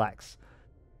 2 Plex.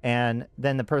 And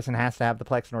then the person has to have the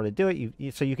Plex in order to do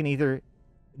it. So you can either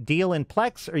deal in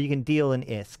Plex or you can deal in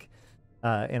ISK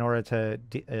in order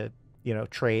to, you know,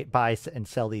 buy and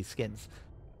sell these skins.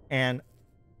 And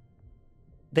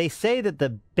they say that the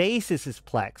basis is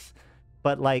Plex,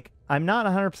 but, like, I'm not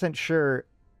 100% sure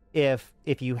if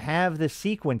you have the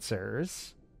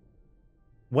sequencers,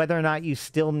 whether or not you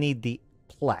still need the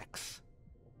Plex.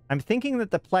 I'm thinking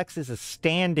that the Plex is a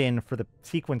stand-in for the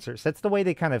sequencers. That's the way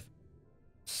they kind of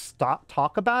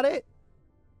talk about it,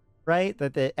 right?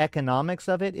 That the economics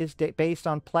of it is based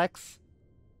on Plex.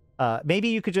 Maybe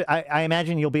you could just, I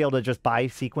imagine you'll be able to just buy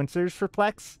sequencers for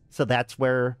Plex, so that's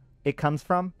where it comes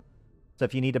from. So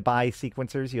if you need to buy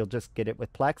sequencers, you'll just get it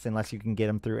with Plex, unless you can get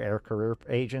them through Air Career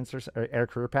Agents or Air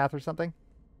Career Path or something.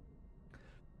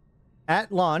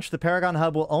 At launch, the Paragon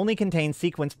Hub will only contain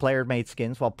sequence player-made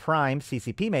skins, while Prime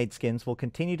CCP-made skins will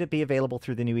continue to be available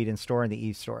through the New Eden store and the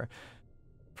Eve store.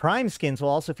 Prime skins will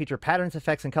also feature patterns,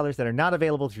 effects, and colors that are not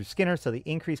available through SKINR, so the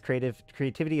increased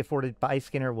creativity afforded by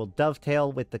SKINR will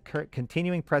dovetail with the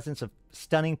continuing presence of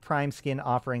stunning Prime skin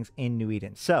offerings in New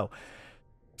Eden. So,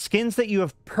 skins that you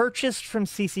have purchased from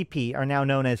CCP are now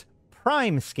known as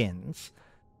Prime skins,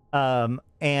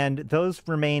 and those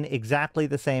remain exactly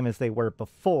the same as they were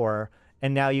before,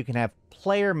 and now you can have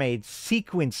player-made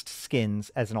sequenced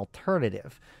skins as an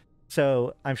alternative.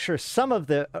 So I'm sure some of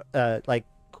the, like,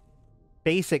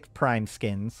 basic Prime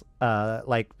skins,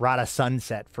 like Rada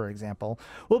Sunset, for example,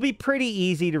 will be pretty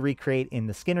easy to recreate in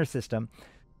the SKINR system,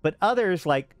 but others,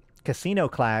 like Casino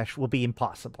Clash, will be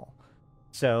impossible.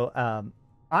 So,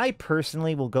 I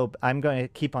personally will go, I'm going to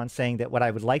keep on saying that what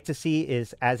I would like to see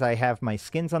is, as I have my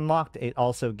skins unlocked, it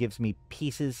also gives me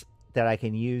pieces that I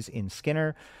can use in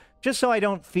SKINR, just so I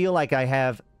don't feel like I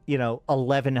have, you know,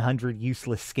 1,100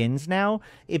 useless skins now.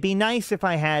 It'd be nice if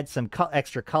I had some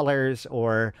extra colors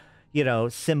or, you know,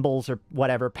 symbols or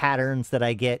whatever patterns that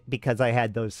I get because I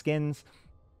had those skins.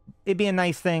 It'd be a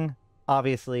nice thing.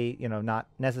 Obviously, you know, not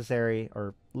necessary,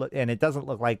 and it doesn't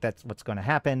look like that's what's going to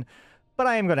happen, but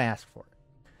I am going to ask for it.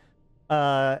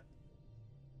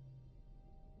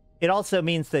 It also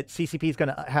means that CCP is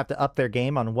going to have to up their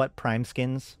game on what Prime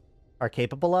skins are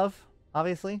capable of,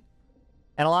 obviously.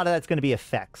 And a lot of that's going to be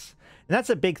effects. And that's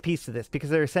a big piece of this, because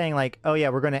they're saying, like, oh yeah,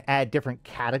 we're going to add different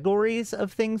categories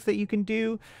of things that you can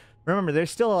do. Remember,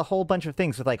 there's still a whole bunch of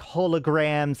things with, like,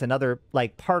 holograms and other,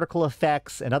 like, particle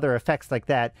effects and other effects like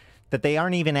that they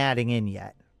aren't even adding in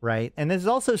yet, right? And this is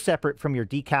also separate from your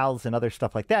decals and other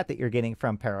stuff like that you're getting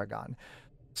from Paragon.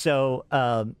 So,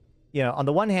 you know, on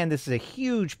the one hand, this is a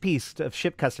huge piece of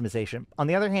ship customization. On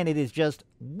the other hand, it is just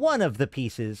one of the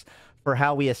pieces for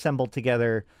how we assemble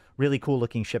together really cool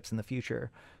looking ships in the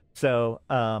future. So,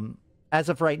 as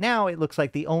of right now, it looks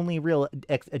like the only real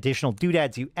additional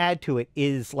doodads you add to it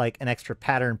is, like, an extra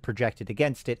pattern projected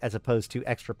against it, as opposed to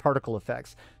extra particle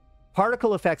effects.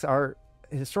 Particle effects are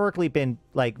historically been,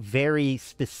 like, very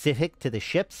specific to the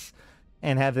ships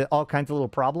and have all kinds of little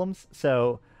problems.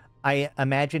 So I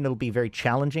imagine it'll be very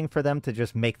challenging for them to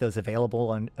just make those available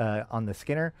on the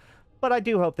SKINR, but I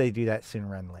do hope they do that sooner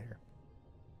rather than later.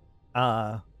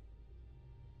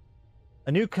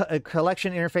 A new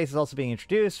collection interface is also being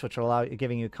introduced, which will allow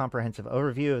giving you a comprehensive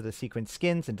overview of the sequence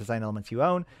skins and design elements you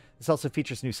own. This also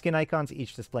features new skin icons,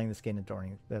 each displaying the skin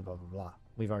adorning blah, blah, blah, blah.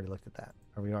 We've already looked at that,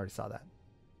 or we already saw that.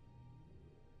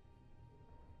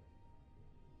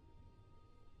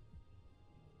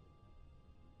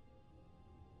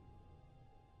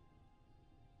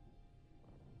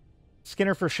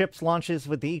 SKINR for ships launches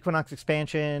with the Equinox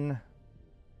expansion,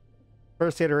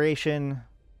 first iteration,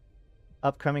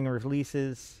 upcoming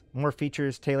releases, more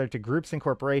features tailored to groups and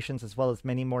corporations, as well as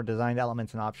many more designed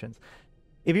elements and options.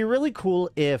 It'd be really cool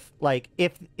if, like,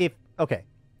 okay,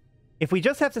 if we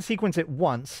just have to sequence it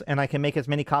once and I can make as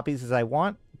many copies as I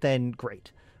want, then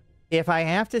great. If I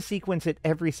have to sequence it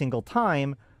every single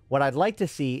time, what I'd like to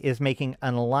see is making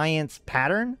an alliance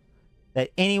pattern that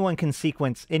anyone can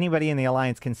sequence, anybody in the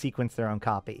alliance can sequence their own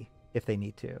copy if they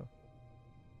need to.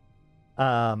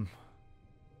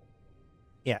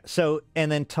 Yeah, so,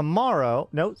 and then tomorrow,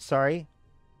 no, sorry.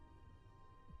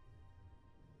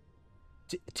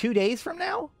 2 days from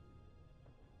now?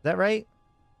 Is that right?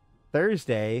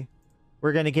 Thursday,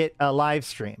 we're going to get a live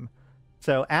stream.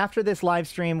 So after this live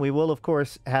stream, we will, of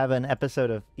course, have an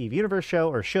episode of EVE Universe Show,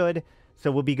 or should.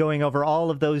 So we'll be going over all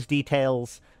of those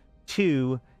details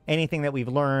to anything that we've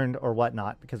learned or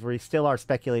whatnot, because we still are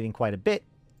speculating quite a bit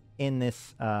in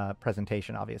this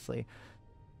presentation, obviously.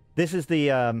 This is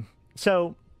the...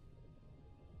 so...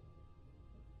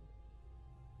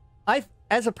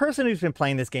 As a person who's been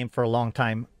playing this game for a long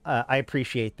time, I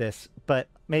appreciate this, but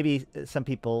maybe some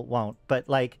people won't. But,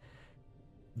 like,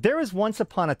 there was once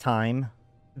upon a time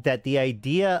that the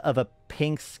idea of a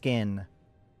pink skin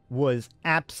was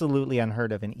absolutely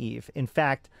unheard of in EVE. In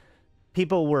fact,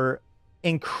 people were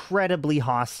incredibly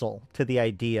hostile to the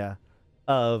idea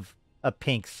of a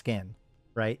pink skin,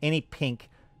 right? Any pink,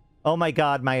 oh my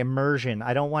god, my immersion,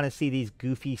 I don't want to see these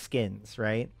goofy skins,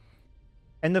 right?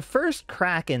 And the first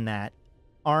crack in that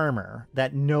armor,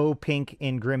 that no pink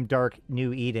in Grimdark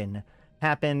New Eden,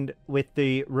 happened with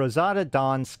the Rosada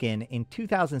Dawn skin in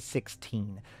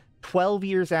 2016, 12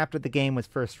 years after the game was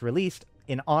first released,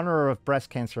 in honor of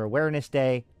Breast Cancer Awareness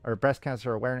Day, or Breast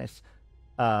Cancer Awareness.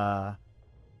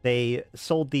 They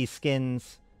sold these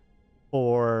skins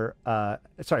for,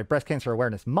 Breast Cancer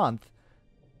Awareness Month,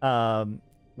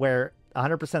 where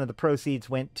 100% of the proceeds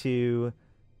went to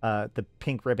the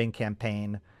Pink Ribbon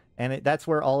campaign. And that's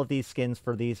where all of these skins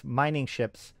for these mining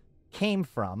ships came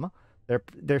from.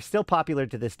 They're still popular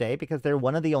to this day because they're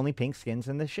one of the only pink skins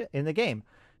in the game.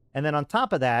 And then on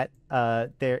top of that,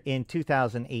 there in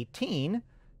 2018,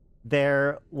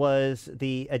 there was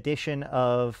the addition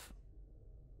of,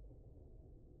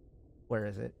 where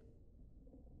is it?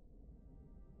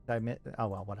 Oh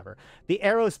well, whatever. The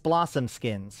Eros Blossom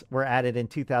skins were added in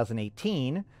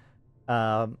 2018,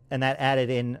 and that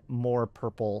added in more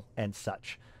purple and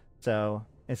such. So,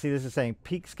 and see, this is saying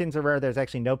pink skins are rare. There's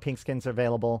actually no pink skins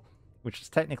available, which is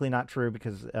technically not true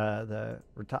because the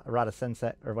Rada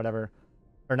Sunset or whatever,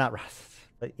 or not Rada,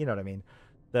 but you know what I mean.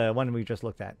 The one we just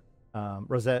looked at,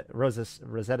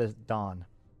 Rosetta Dawn.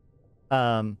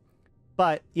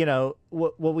 But, you know,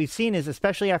 what we've seen is,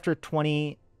 especially after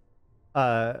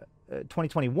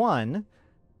 2021,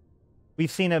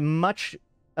 we've seen a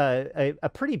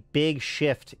pretty big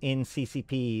shift in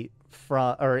CCP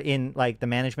in like the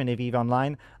management of EVE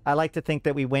Online. I like to think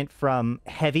that we went from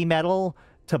heavy metal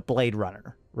to Blade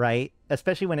Runner, right?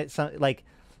 Especially when it's like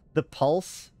the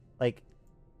Pulse, like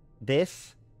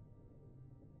this,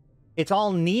 it's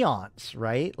all neons,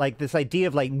 right? Like this idea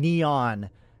of like neon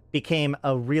became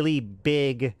a really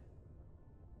big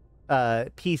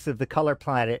piece of the color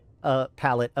palette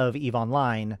of EVE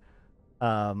Online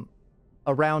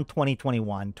around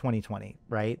 2021, 2020,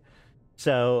 right?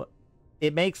 So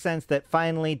it makes sense that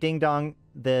finally, ding dong,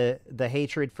 the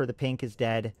hatred for the pink is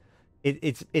dead.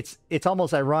 It's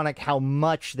almost ironic how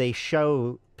much they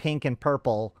show pink and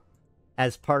purple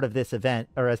as part of this event,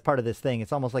 or as part of this thing.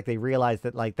 It's almost like they realize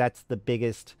that, like, that's the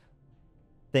biggest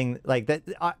thing. Like, that,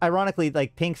 ironically,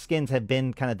 like, pink skins have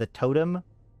been kind of the totem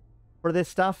for this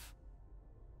stuff.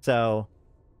 So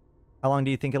how long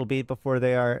do you think it'll be before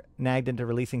they are nagged into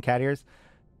releasing cat ears?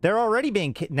 They're already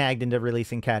being nagged into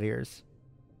releasing cat ears.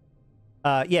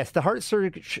 Yes, the Heart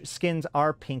Surge skins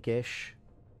are pinkish.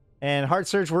 And Heart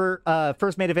Surge were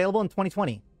first made available in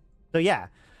 2020. So yeah,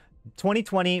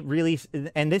 2020 really,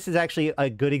 and this is actually a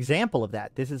good example of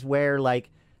that. This is where, like,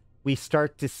 we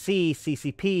start to see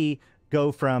CCP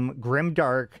go from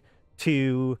grimdark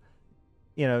to,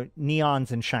 you know,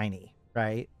 neons and shiny,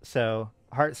 right? So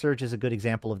Heart Surge is a good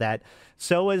example of that.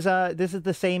 So is this is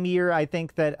the same year, I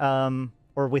think, that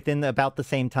or within about the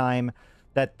same time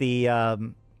that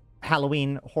the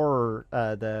Halloween horror,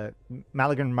 the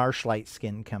Malagan Marshlight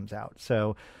skin comes out.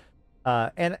 So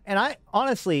and I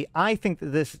honestly, I think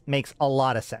that this makes a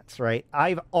lot of sense, right?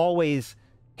 I've always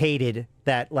hated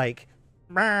that, like,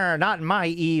 not in my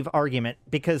EVE argument,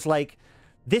 because, like,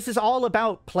 this is all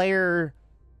about player,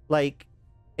 like,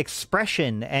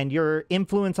 expression and your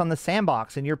influence on the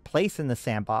sandbox and your place in the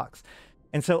sandbox.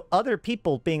 And so other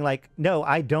people being like, no,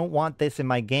 I don't want this in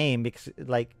my game because,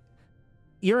 like,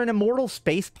 you're an immortal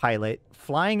space pilot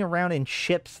flying around in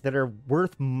ships that are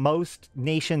worth most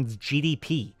nations'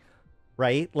 GDP,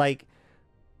 right? Like,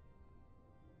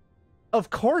 Of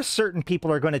course, certain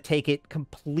people are going to take it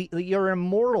completely. You're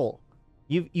immortal.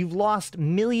 You've lost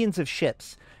millions of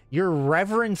ships. Your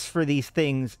reverence for these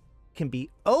things can be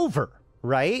over,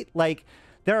 right? Like,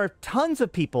 there are tons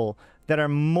of people that are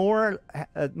more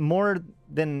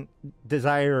than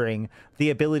desiring the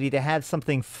ability to have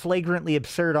something flagrantly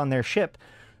absurd on their ship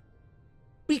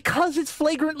because it's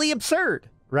flagrantly absurd,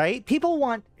 right? People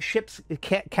want ships,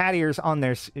 cat ears on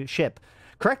their ship.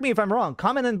 Correct me if I'm wrong.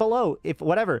 Comment in below if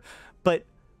whatever. But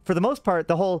for the most part,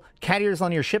 the whole cat ears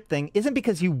on your ship thing isn't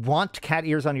because you want cat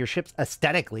ears on your ships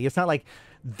aesthetically. It's not like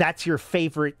that's your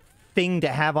favorite thing to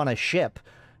have on a ship.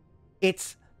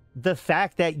 It's the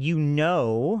fact that you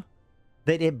know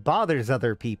that it bothers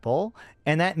other people,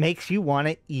 and that makes you want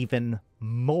it even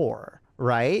more,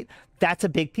 right? That's a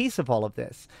big piece of all of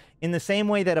this. In the same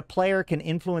way that a player can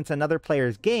influence another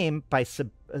player's game by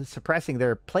suppressing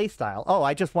their play style. Oh,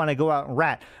 I just want to go out and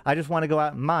rat. I just want to go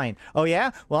out and mine. Oh, yeah?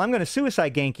 Well, I'm going to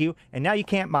suicide gank you, and now you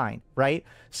can't mine, right?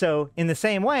 So in the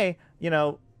same way, you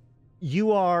know,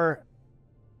 you are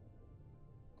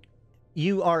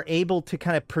able to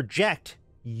kind of project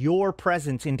your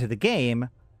presence into the game,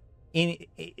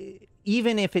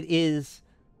 even if it is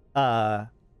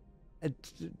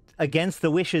against the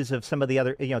wishes of some of the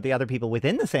other, the other people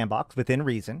within the sandbox, within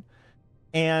reason.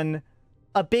 And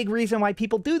a big reason why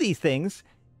people do these things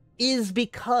is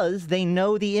because they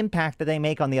know the impact that they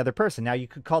make on the other person. Now, you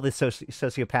could call this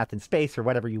sociopath in space or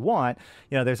whatever you want.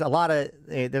 There's a lot of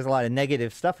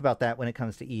negative stuff about that when it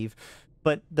comes to Eve.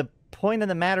 But the point of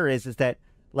the matter is that,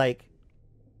 like,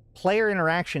 player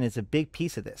interaction is a big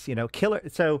piece of this. Killer.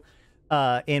 So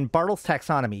in Bartle's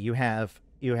taxonomy, you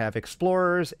have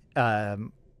explorers,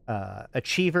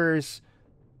 achievers,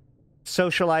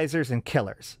 socializers, and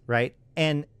killers, right?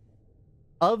 And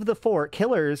of the four,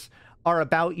 killers are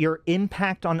about your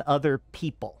impact on other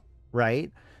people,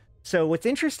 right? So what's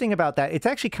interesting about that, it's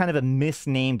actually kind of a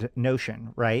misnamed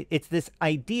notion, right? It's this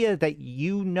idea that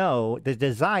the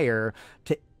desire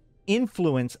to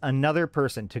influence another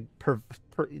person,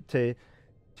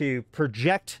 to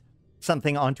project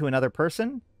something onto another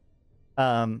person.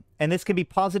 And this can be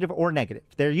positive or negative.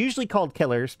 They're usually called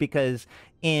killers because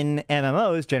in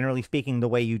MMOs, generally speaking, the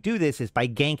way you do this is by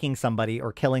ganking somebody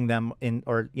or killing them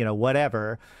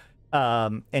whatever,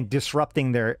 and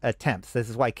disrupting their attempts. This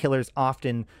is why killers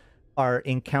often are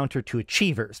in counter to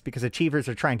achievers, because achievers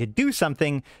are trying to do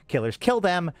something, killers kill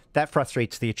them, that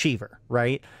frustrates the achiever,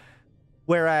 right?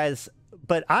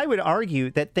 But I would argue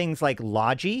that things like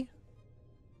Logi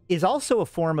is also a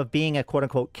form of being a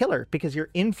quote-unquote killer, because you're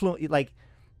it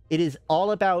is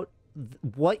all about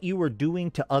what you were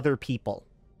doing to other people,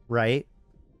 right?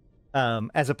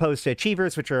 As opposed to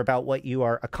achievers, which are about what you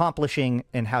are accomplishing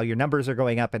and how your numbers are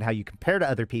going up and how you compare to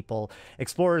other people.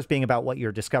 Explorers being about what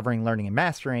you're discovering, learning, and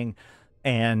mastering,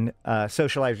 and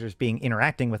socializers being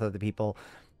interacting with other people.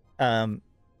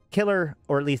 Killer,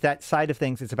 or at least that side of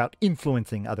things, is about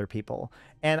influencing other people.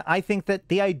 And I think that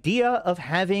the idea of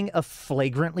having a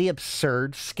flagrantly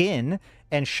absurd skin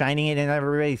and shining it in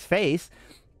everybody's face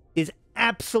is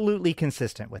absolutely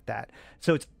consistent with that.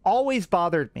 So it's always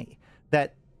bothered me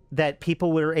that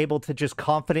people were able to just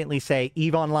confidently say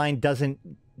EVE Online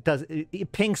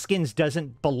pink skins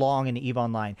doesn't belong in EVE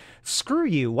Online. Screw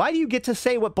you. Why do you get to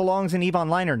say what belongs in EVE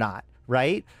Online or not,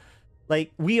 right?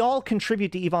 Like, we all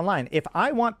contribute to EVE Online. If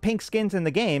I want pink skins in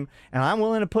the game, and I'm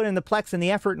willing to put in the plex and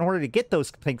the effort in order to get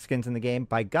those pink skins in the game,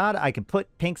 by God, I can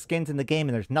put pink skins in the game,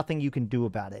 and there's nothing you can do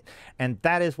about it. And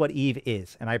that is what EVE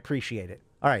is, and I appreciate it.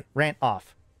 All right, rant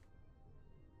off.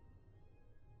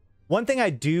 One thing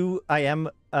I am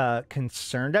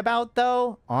concerned about,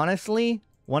 though, honestly,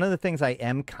 one of the things I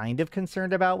am kind of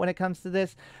concerned about when it comes to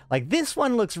this, like, this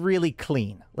one looks really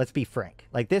clean. Let's be frank.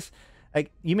 Like, this... Like,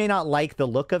 you may not like the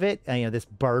look of it, this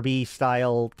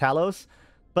Barbie-style Talos,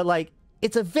 but, like,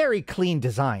 it's a very clean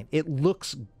design. It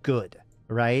looks good,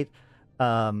 right?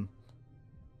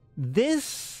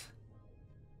 This,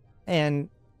 and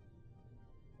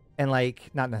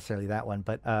like, not necessarily that one,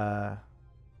 but,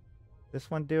 this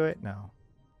one do it? No.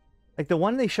 Like, the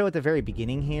one they show at the very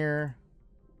beginning here,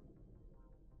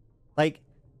 like,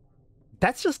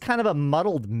 that's just kind of a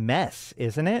muddled mess,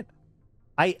 isn't it?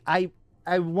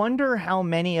 I wonder how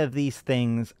many of these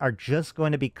things are just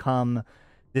going to become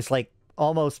this, like,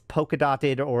 almost polka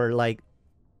dotted or, like,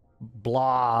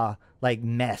 blah, like,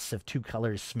 mess of two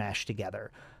colors smashed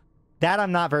together. That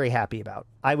I'm not very happy about.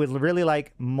 I would really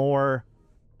like more,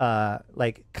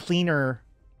 like, cleaner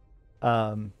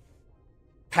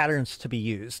patterns to be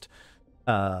used.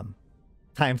 Time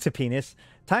to penis.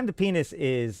 Time to penis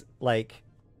is, like,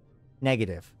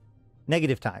 negative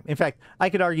time. In fact, I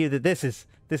could argue that this is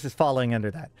following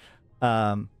under that.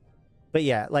 But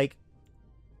yeah, like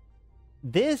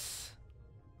this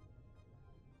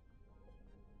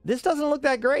doesn't look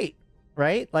that great,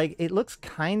 right? Like it looks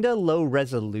kind of low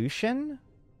resolution.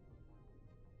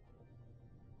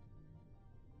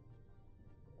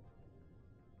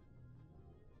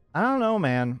 I don't know,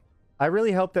 man. I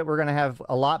really hope that we're going to have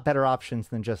a lot better options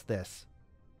than just this.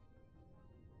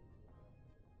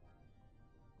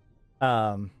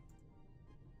 But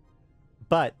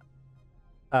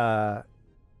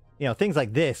you know, things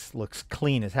like this looks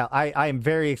clean as hell. I am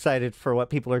very excited for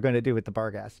what people are going to do with the bar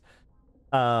gas.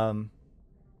 And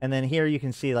then here you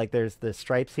can see, like, there's the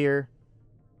stripes here.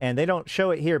 And they don't show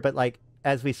it here, but, like,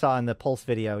 as we saw in the Pulse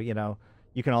video, you know,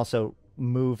 you can also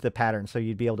move the pattern. So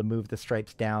you'd be able to move the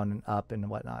stripes down and up and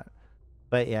whatnot.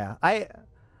 But, yeah, I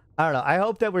don't know. I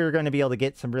hope that we're going to be able to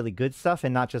get some really good stuff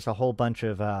and not just a whole bunch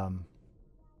of,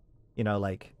 you know,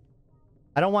 like...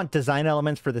 I don't want design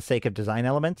elements for the sake of design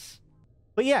elements.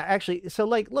 But yeah, actually, so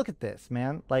like, look at this,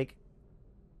 man. Like,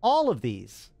 all of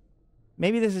these.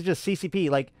 Maybe this is just CCP.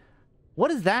 Like, what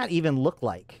does that even look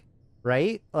like?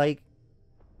 Right? Like,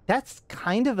 that's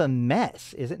kind of a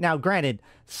mess, is it? Now, granted,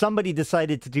 somebody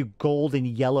decided to do gold and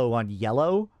yellow on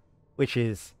yellow, which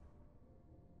is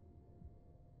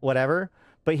whatever.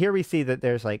 But here we see that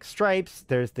there's, like, stripes.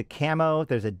 There's the camo.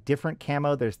 There's a different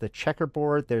camo. There's the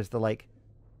checkerboard. There's the, like...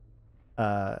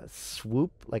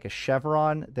 swoop, like a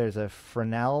chevron. There's a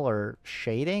Fresnel or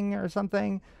shading or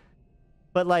something.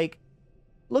 But like,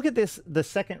 look at this, the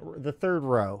third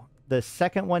row, the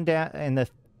second one down, and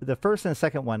the first and the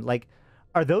second one. Like,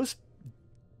 are those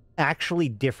actually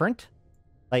different?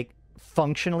 Like,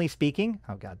 functionally speaking?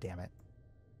 Oh, god damn it.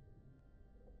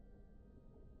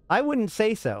 I wouldn't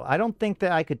say so. I don't think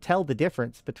that I could tell the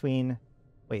difference between...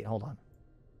 Wait, hold on.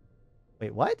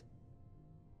 Wait, what?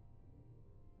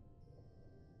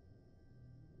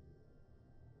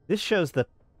 This shows the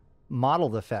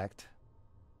mottled effect,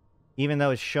 even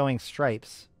though it's showing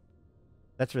stripes.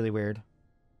 That's really weird.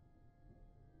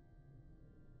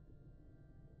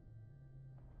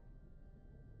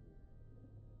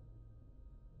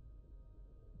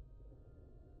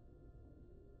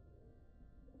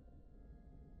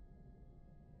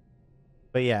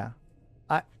 But yeah,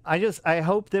 I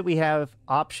hope that we have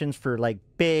options for like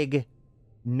big,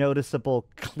 noticeable,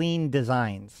 clean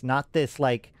designs, not this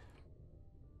like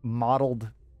mottled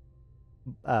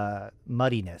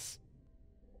muddiness.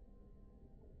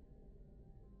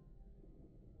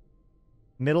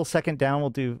 Middle second down, we'll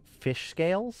do fish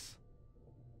scales.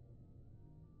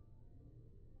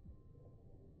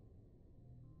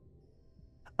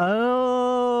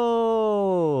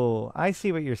 Oh, I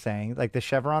see what you're saying. Like the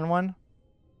chevron one?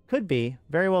 Could be.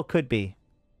 Very well could be.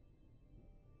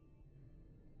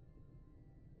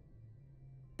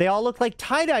 They all look like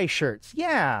tie-dye shirts.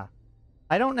 Yeah.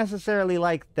 I don't necessarily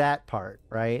like that part,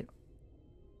 right?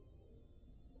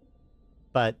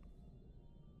 But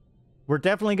we're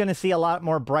definitely going to see a lot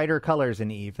more brighter colors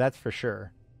in Eve. That's for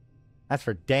sure. That's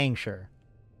for dang sure.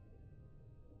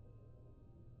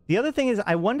 The other thing is,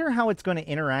 I wonder how it's going to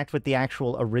interact with the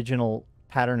actual original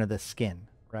pattern of the skin,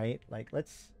 right? Like, let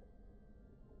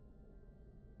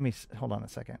me hold on a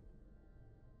second.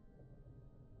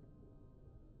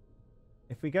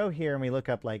 If we go here and we look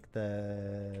up, like,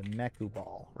 the Meku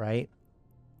ball, right?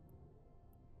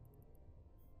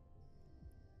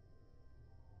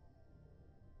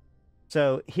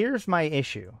 So here's my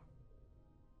issue.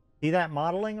 See that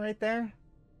modeling right there?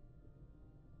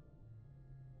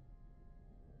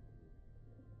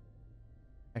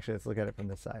 Actually, let's look at it from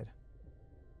this side.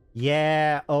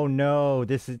 Yeah, oh no,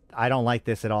 I don't like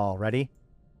this at all. Ready?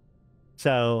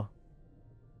 So,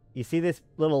 you see this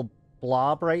little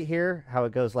blob right here? How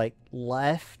it goes like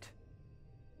left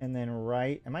and then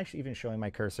right. Am I even showing my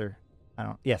cursor?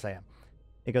 Yes, I am.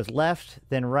 It goes left,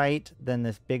 then right, then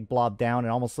this big blob down. It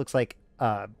almost looks like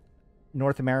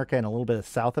North America and a little bit of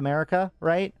South America,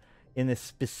 right? In this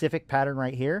specific pattern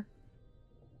right here.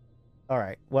 All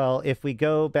right, well, if we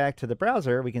go back to the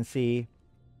browser, we can see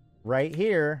right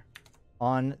here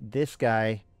on this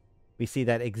guy, we see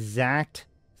that exact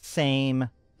same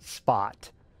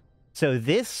spot. So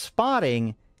this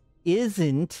spotting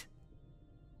isn't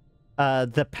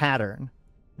the pattern.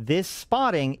 This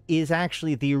spotting is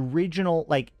actually the original,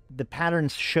 like, the pattern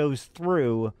shows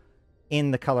through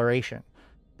in the coloration.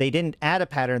 They didn't add a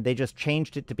pattern, they just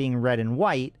changed it to being red and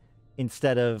white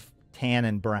instead of tan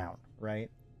and brown,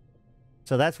 right?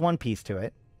 So that's one piece to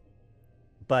it.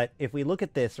 But if we look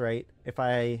at this, right, if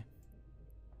I,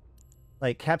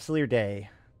 like, Capsuleer Day,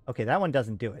 okay, that one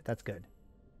doesn't do it. That's good.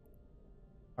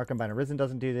 Arkham Arisen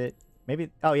doesn't do that. Maybe,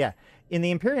 oh yeah. In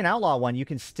the Empyrean Outlaw one, you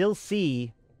can still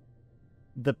see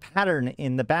the pattern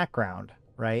in the background,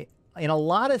 right? In a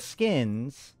lot of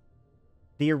skins,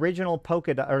 the original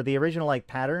polka dot, or the original like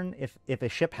pattern, if a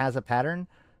ship has a pattern,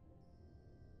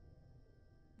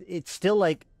 it still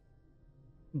like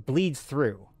bleeds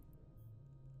through.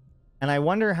 And I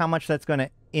wonder how much that's going to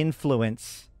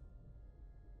influence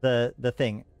the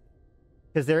thing.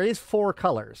 Because there is 4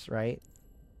 colors, right?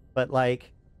 But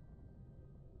like,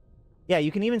 yeah,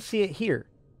 you can even see it here.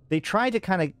 They tried to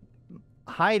kind of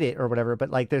hide it or whatever, but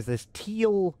like there's this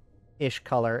teal-ish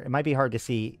color. It might be hard to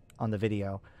see on the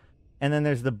video. And then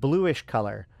there's the bluish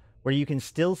color where you can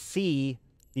still see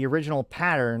the original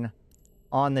pattern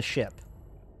on the ship.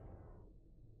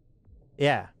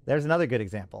 Yeah, there's another good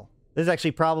example. This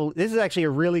is actually a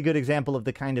really good example of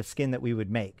the kind of skin that we would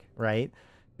make, right?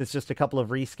 It's just a couple of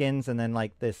reskins and then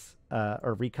like this,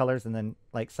 or recolors and then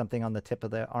like something on the tip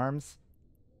of the arms.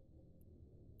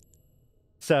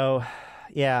 So,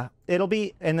 yeah, it'll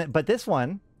be, but this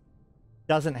one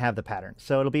doesn't have the pattern.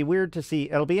 So it'll be weird to see.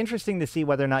 It'll be interesting to see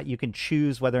whether or not you can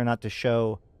choose whether or not to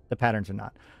show the patterns or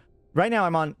not. Right now,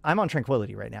 I'm on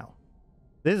Tranquility right now.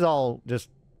 This is all just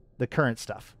the current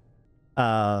stuff.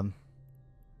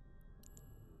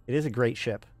 It is a great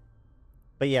ship.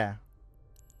 But yeah.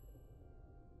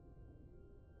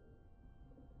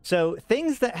 So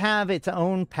things that have its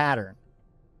own pattern,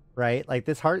 right? Like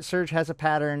this Heart Surge has a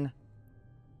pattern.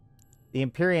 The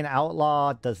Empyrean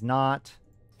Outlaw does not.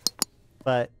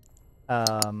 But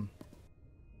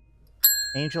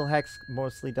Angel Hex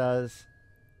mostly does.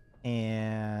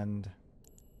 And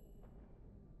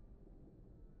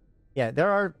yeah, there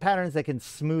are patterns that can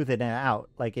smooth it out.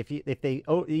 Like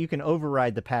you can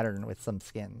override the pattern with some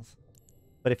skins.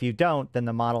 But if you don't, then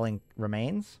the modeling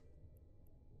remains.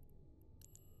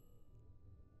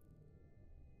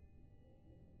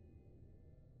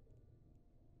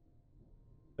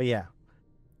 But yeah.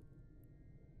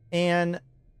 And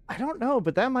I don't know,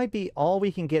 but that might be all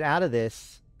we can get out of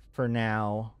this for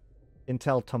now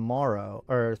until tomorrow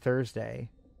or Thursday.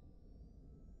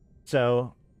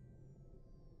 So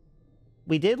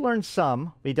we did learn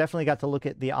some. We definitely got to look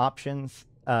at the options.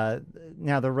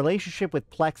 Now the relationship with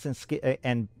Plex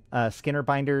and SKINR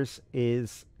binders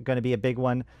is going to be a big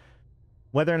one.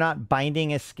 Whether or not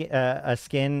binding a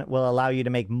skin will allow you to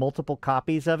make multiple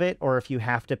copies of it, or if you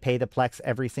have to pay the Plex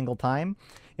every single time.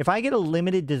 If I get a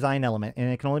limited design element and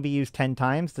it can only be used 10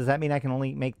 times, does that mean I can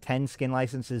only make 10 skin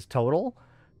licenses total?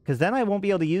 Because then I won't be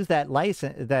able to use that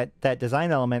license, that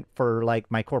design element for like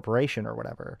my corporation or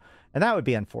whatever, and that would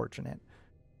be unfortunate.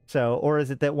 So, or is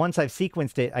it that once I've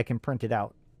sequenced it, I can print it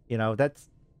out? You know, that's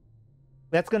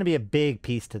going to be a big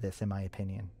piece to this, in my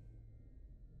opinion.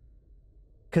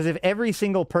 Because if every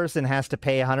single person has to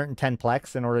pay 110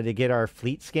 Plex in order to get our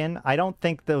fleet skin, I don't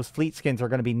think those fleet skins are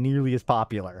going to be nearly as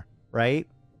popular, right?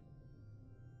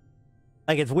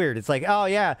 Like, it's weird. It's like, oh,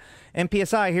 yeah,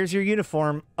 MPSI, here's your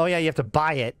uniform. Oh, yeah, you have to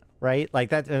buy it, right? Like,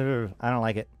 that, I don't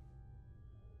like it.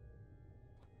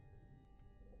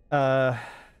 But,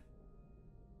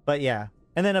 yeah.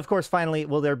 And then, of course, finally,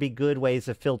 will there be good ways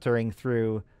of filtering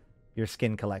through your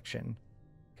skin collection?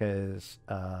 Because,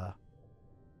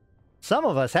 some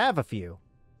of us have a few.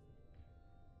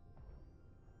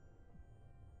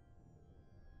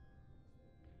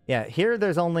 Yeah, here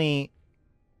there's only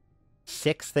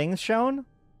 6 things shown.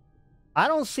 I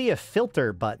don't see a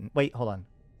filter button. Wait, hold on.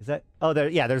 Is that... Oh, there.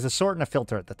 Yeah, there's a sort and a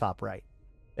filter at the top right.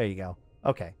 There you go.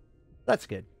 Okay. That's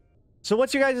good. So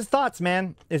what's your guys' thoughts,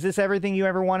 man? Is this everything you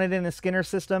ever wanted in a SKINR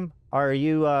system? Are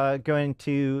you going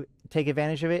to take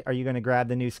advantage of it? Are you going to grab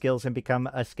the new skills and become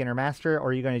a SKINR master? Or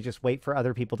are you going to just wait for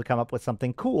other people to come up with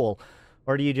something cool?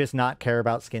 Or do you just not care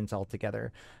about skins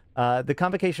altogether? The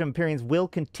Convocation of Empyreans will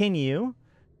continue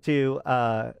to,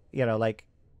 you know, like,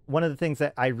 one of the things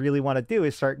that I really want to do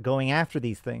is start going after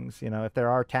these things. You know, if there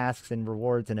are tasks and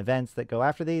rewards and events that go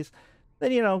after these,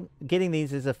 then, you know, getting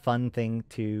these is a fun thing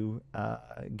to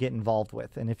get involved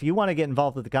with. And if you want to get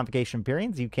involved with the Convocation of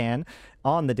Empyreans, you can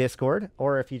on the Discord.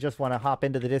 Or if you just want to hop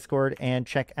into the Discord and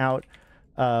check out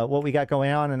what we got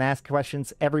going on and ask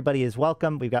questions, everybody is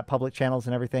welcome. We've got public channels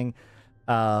and everything.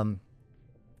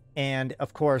 And,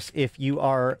 of course, if you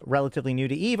are relatively new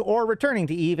to EVE or returning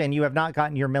to EVE and you have not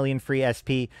gotten your million free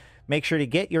SP, make sure to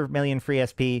get your million free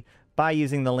SP by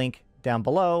using the link down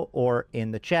below or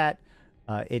in the chat.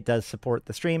 It does support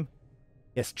the stream.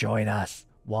 Just join us.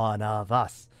 One of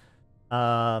us.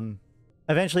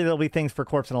 Eventually, there'll be things for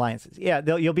Corps and Alliances. Yeah,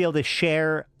 you'll be able to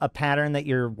share a pattern that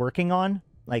you're working on,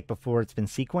 like before it's been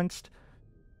sequenced.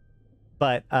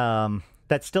 But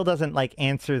that still doesn't, like,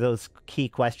 answer those key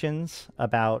questions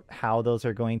about how those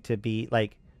are going to be,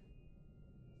 like,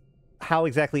 how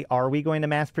exactly are we going to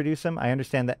mass produce them? I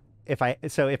understand that if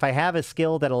I have a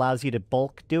skill that allows you to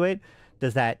bulk do it,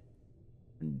 does that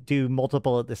do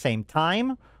multiple at the same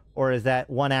time, or is that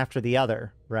one after the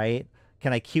other, right?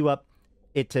 Can I queue up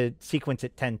it to sequence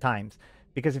it 10 times?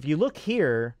 Because if you look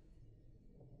here,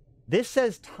 this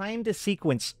says time to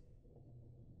sequence.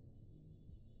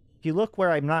 If you look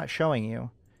where I'm not showing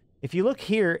you, if you look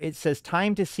here, it says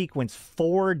time to sequence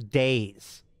 4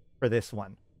 days for this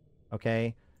one.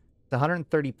 Okay? It's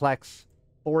 130 plex,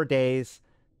 4 days.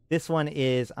 This one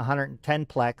is 110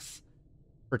 plex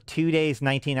for 2 days,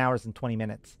 19 hours, and 20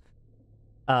 minutes.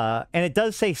 And it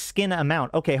does say skin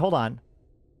amount. Okay, hold on.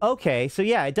 Okay, so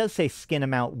yeah, it does say skin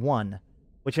amount 1,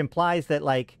 which implies that,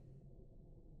 like,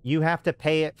 you have to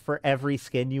pay it for every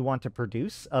skin you want to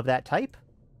produce of that type.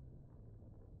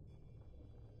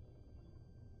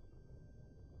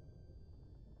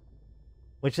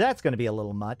 Which that's going to be a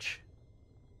little much,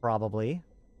 probably.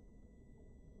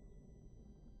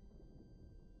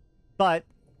 But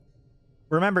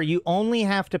remember, you only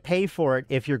have to pay for it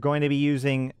if you're going to be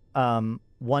using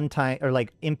one time or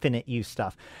like infinite use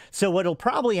stuff. So what'll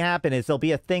probably happen is there'll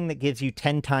be a thing that gives you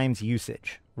 10 times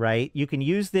usage, right? You can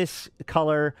use this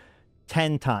color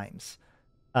 10 times.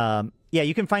 Yeah,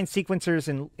 you can find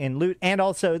sequencers in loot, and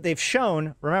also they've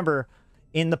shown, remember,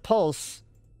 in the Pulse,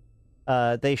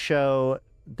 they show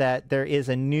that there is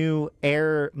a new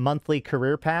Air monthly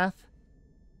career path.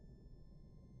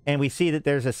 And we see that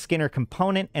there's a SKINR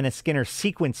component and a SKINR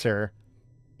sequencer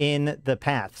in the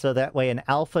path. So that way an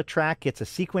alpha track gets a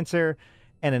sequencer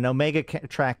and an omega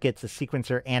track gets a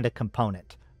sequencer and a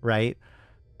component, right?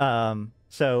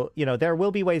 So, you know, there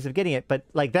will be ways of getting it, but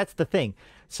like, that's the thing.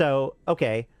 So,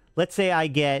 okay, let's say I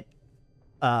get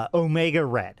omega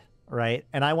red, right?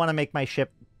 And I want to make my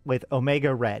ship with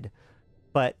omega red,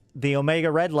 but the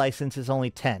omega red license is only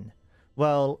 10.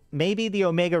 Well, maybe the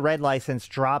omega red license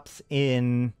drops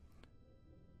in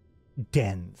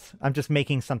Dens. I'm just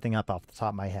making something up off the top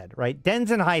of my head, right? Dens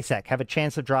and HiSec have a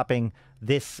chance of dropping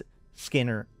this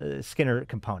SKINR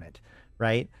component,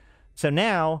 right? So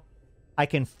now I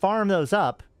can farm those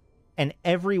up, and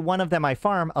every one of them I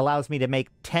farm allows me to make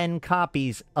 10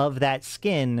 copies of that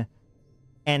skin,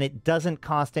 and it doesn't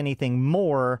cost anything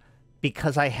more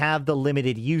because I have the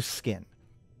limited use skin.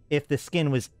 If the skin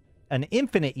was an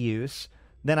infinite use,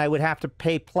 then I would have to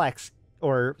pay Plex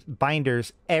or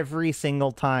binders every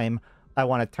single time I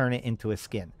want to turn it into a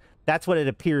skin. That's what it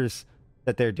appears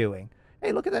that they're doing.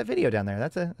 Hey, look at that video down there.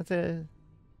 That's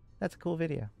a cool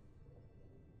video.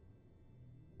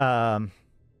 I'm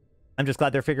just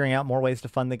glad they're figuring out more ways to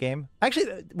fund the game.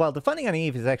 Actually, well, the funding on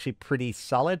Eve is actually pretty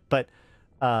solid, but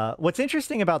what's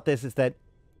interesting about this is that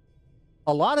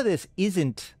a lot of this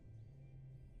isn't.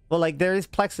 Well, like, there is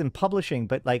Plex in publishing,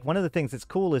 but like, one of the things that's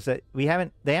cool is that they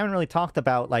haven't really talked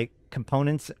about like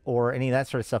components or any of that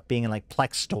sort of stuff being in like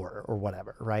Plex store or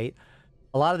whatever, right?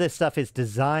 A lot of this stuff is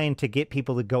designed to get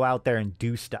people to go out there and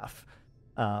do stuff,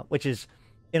 which is,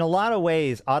 in a lot of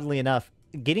ways, oddly enough,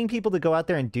 getting people to go out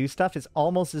there and do stuff is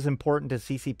almost as important to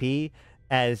CCP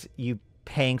as you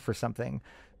paying for something,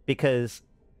 because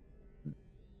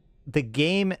the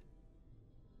game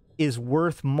is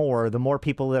worth more the more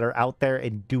people that are out there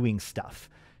and doing stuff.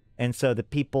 And so the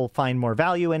people find more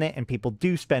value in it, and people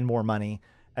do spend more money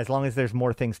as long as there's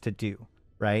more things to do,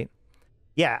 right?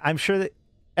 Yeah, I'm sure that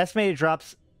Estimel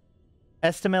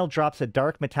drops a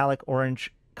dark metallic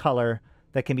orange color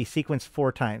that can be sequenced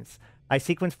 4 times. I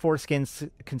sequenced 4 skins,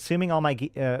 consuming all my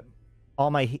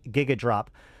giga drop.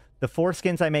 The 4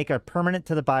 skins I make are permanent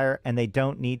to the buyer, and they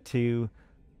don't need to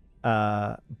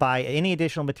buy any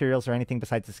additional materials or anything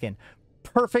besides the skin.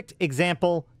 Perfect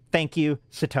example. Thank you,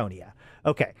 Setonia.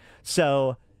 Okay,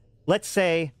 so let's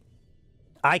say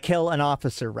I kill an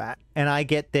officer rat and I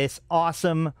get this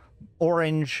awesome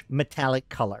orange metallic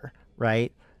color,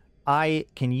 right? I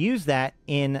can use that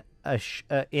in a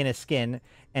skin,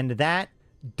 and that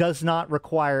does not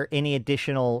require any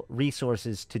additional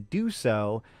resources to do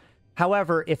so.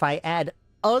 However, if I add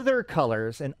other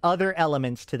colors and other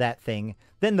elements to that thing,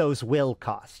 then those will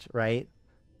cost, right?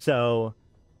 So,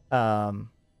 clearly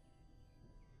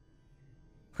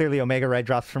Omega Red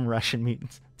drops from Russian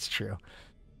mutants. It's true.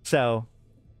 So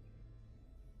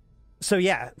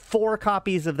yeah, 4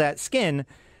 copies of that skin,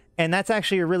 and that's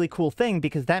actually a really cool thing,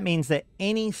 because that means that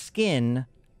any skin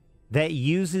that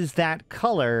uses that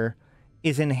color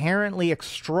is inherently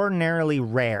extraordinarily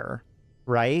rare,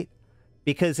 right?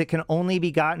 Because it can only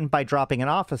be gotten by dropping an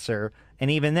officer,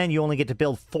 and even then you only get to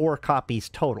build 4 copies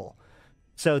total.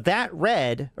 So that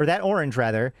red, or that orange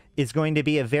rather, is going to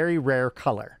be a very rare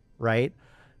color, right?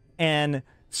 And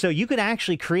so you could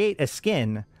actually create a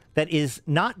skin that is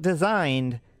not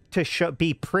designed to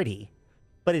be pretty,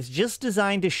 but it's just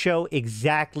designed to show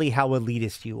exactly how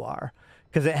elitist you are.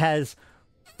 Because it has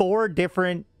 4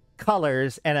 different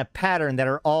colors and a pattern that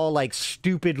are all like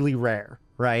stupidly rare,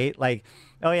 right? Like,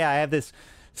 oh yeah, I have this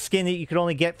skin that you could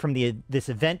only get from this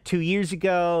event 2 years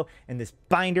ago, and this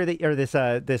binder that, or this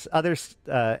other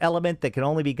element that can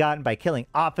only be gotten by killing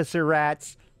officer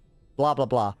rats, blah blah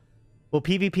blah. Will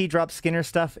PvP drop SKINR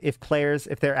stuff if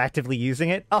they're actively using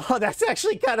it? Oh, that's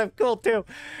actually kind of cool too.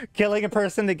 Killing a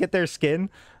person to get their skin.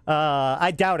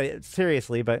 I doubt it,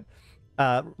 seriously, but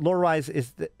lore-wise,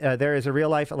 there is a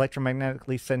real-life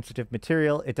electromagnetically sensitive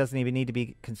material. It doesn't even need to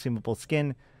be consumable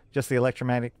skin, just the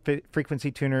electromagnetic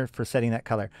frequency tuner for setting that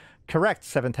color. Correct,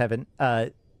 Seventh Heaven.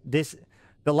 The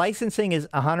licensing is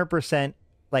 100%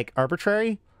 like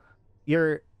arbitrary.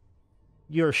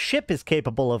 Your ship is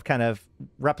capable of kind of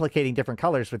replicating different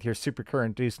colors with your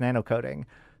supercurrent-induced nanocoating,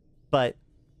 but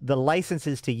the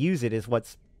licenses to use it is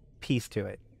what's pieced to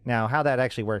it. Now, how that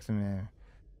actually works, where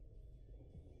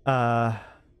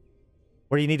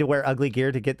you need to wear ugly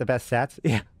gear to get the best stats?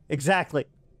 Yeah, exactly.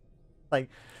 Like,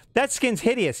 that skin's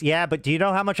hideous. Yeah, but do you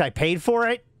know how much I paid for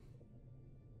it?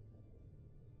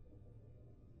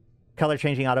 Color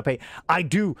changing auto pay. I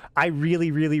do. I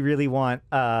really, really, really want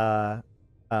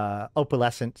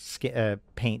opalescent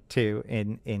paint too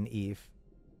in Eve.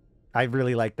 I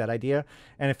really like that idea,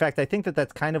 and in fact I think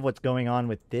that's kind of what's going on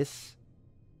with this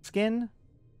skin.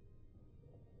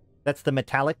 That's the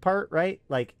metallic part, right?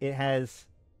 Like, it has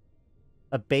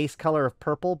a base color of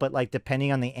purple, but like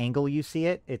depending on the angle you see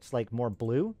it, it's like more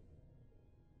blue.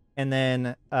 And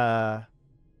then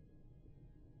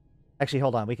actually,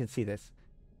 hold on, we can see this.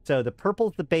 So the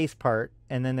purple's the base part,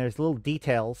 and then there's little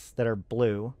details that are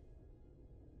blue.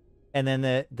 And then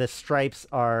the stripes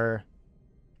are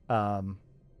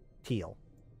teal.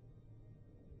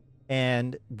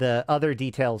 And the other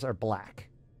details are black.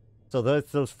 So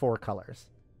those 4 colors.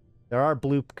 There are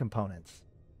blue components.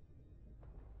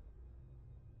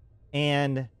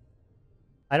 And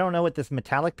I don't know what this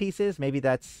metallic piece is. Maybe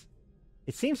that's...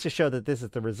 It seems to show that this is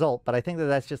the result, but I think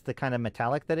that's just the kind of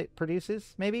metallic that it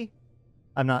produces, maybe?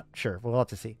 I'm not sure. We'll have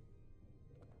to see.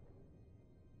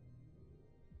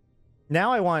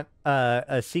 Now I want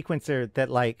a sequencer that,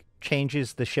 like,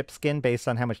 changes the ship skin based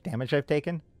on how much damage I've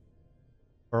taken.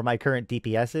 Or my current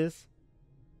DPS is.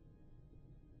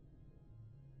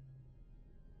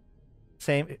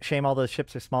 Shame all those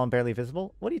ships are small and barely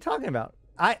visible. What are you talking about?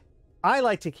 I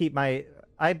like to keep my...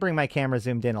 I bring my camera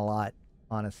zoomed in a lot,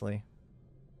 honestly.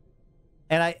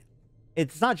 And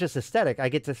it's not just aesthetic. I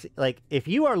get to see, like, if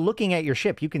you are looking at your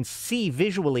ship, you can see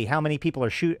visually how many people are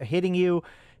hitting you,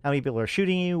 how many people are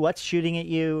shooting you, what's shooting at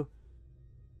you.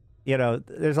 You know,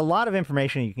 there's a lot of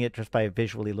information you can get just by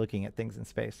visually looking at things in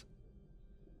space.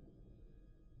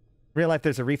 Real life,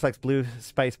 there's a reflex blue,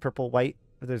 spice, purple, white.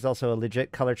 There's also a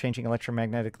legit color-changing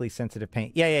electromagnetically sensitive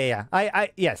paint. Yeah.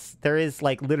 Yes, there is,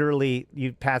 like, literally,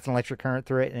 you pass an electric current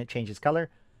through it and it changes color.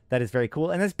 That is very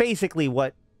cool. And that's basically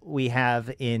what we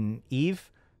have in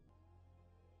Eve.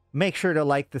 Make sure to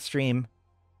like the stream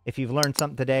if you've learned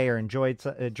something today or enjoyed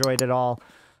it all.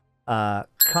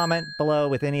 Comment below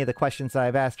with any of the questions that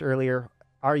I've asked earlier.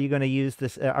 Are you going to use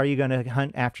this? Are you going to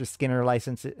hunt after SKINR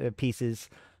license pieces?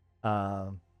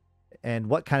 And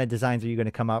what kind of designs are you going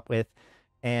to come up with?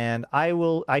 And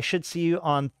I should see you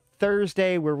on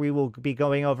Thursday, where we will be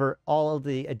going over all of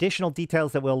the additional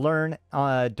details that we'll learn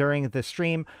during the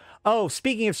stream. Oh,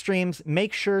 speaking of streams,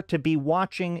 make sure to be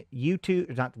watching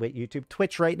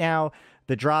Twitch right now.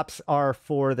 The drops are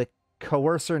for the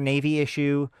Coercer Navy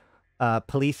issue,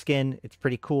 police skin. It's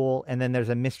pretty cool. And then there's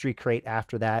a mystery crate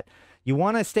after that. You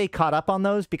want to stay caught up on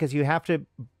those because you have to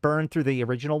burn through the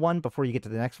original one before you get to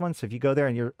the next one. So if you go there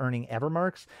and you're earning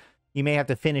Evermarks, you may have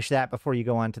to finish that before you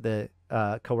go on to the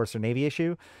Coercer Navy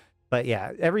issue. But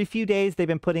yeah, every few days they've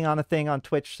been putting on a thing on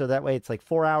Twitch, so that way it's like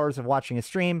 4 hours of watching a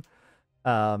stream.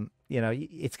 You know,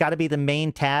 it's got to be the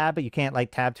main tab. You can't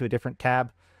like tab to a different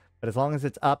tab, but as long as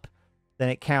it's up, then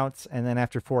it counts. And then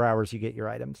after 4 hours, you get your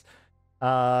items.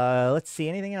 Let's see,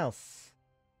 anything else?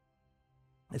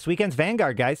 This weekend's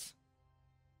Vanguard, guys.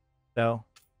 So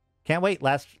can't wait.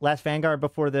 Last Vanguard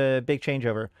before the big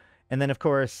changeover. And then of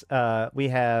course, we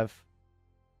have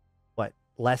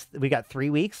we got 3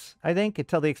 weeks, I think,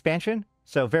 until the expansion.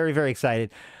 So very, very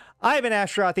excited. I've been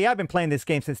Astrothi. I've been playing this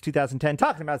game since 2010,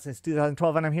 talking about it since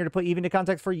 2012, and I'm here to put Eve into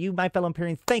context for you, my fellow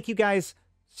Empyreans. Thank you guys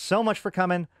so much for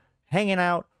coming, hanging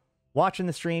out, watching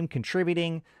the stream,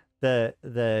 contributing.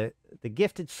 The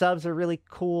gifted subs are really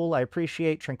cool. I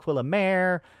appreciate Tranquilla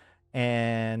Mare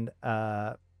and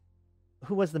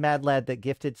who was the mad lad that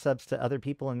gifted subs to other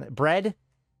people? And Bread,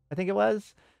 I think it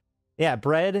was. Yeah,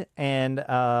 Bread, and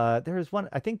there was one,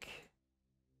 I think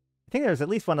think there was at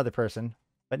least one other person,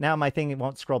 but now my thing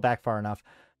won't scroll back far enough.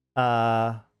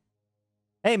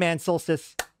 Hey man,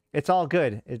 Solstice, it's all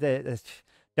good.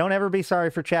 Don't ever be sorry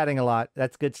for chatting a lot.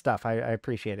 That's good stuff. I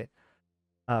appreciate it.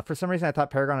 For some reason, I thought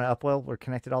Paragon and Upwell were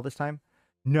connected all this time.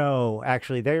 No,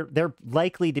 actually, they're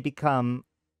likely to become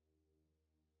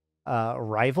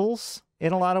rivals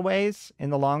in a lot of ways in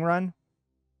the long run.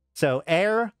 So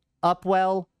Air,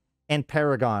 Upwell, and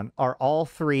Paragon are all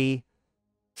three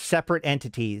separate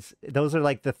entities. Those are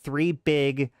like the three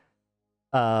big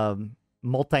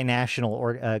multinational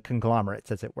or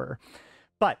conglomerates, as it were.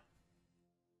 But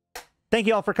thank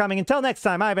you all for coming. Until next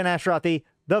time, I've been Ashrothi,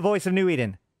 the voice of New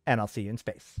Eden, and I'll see you in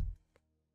space.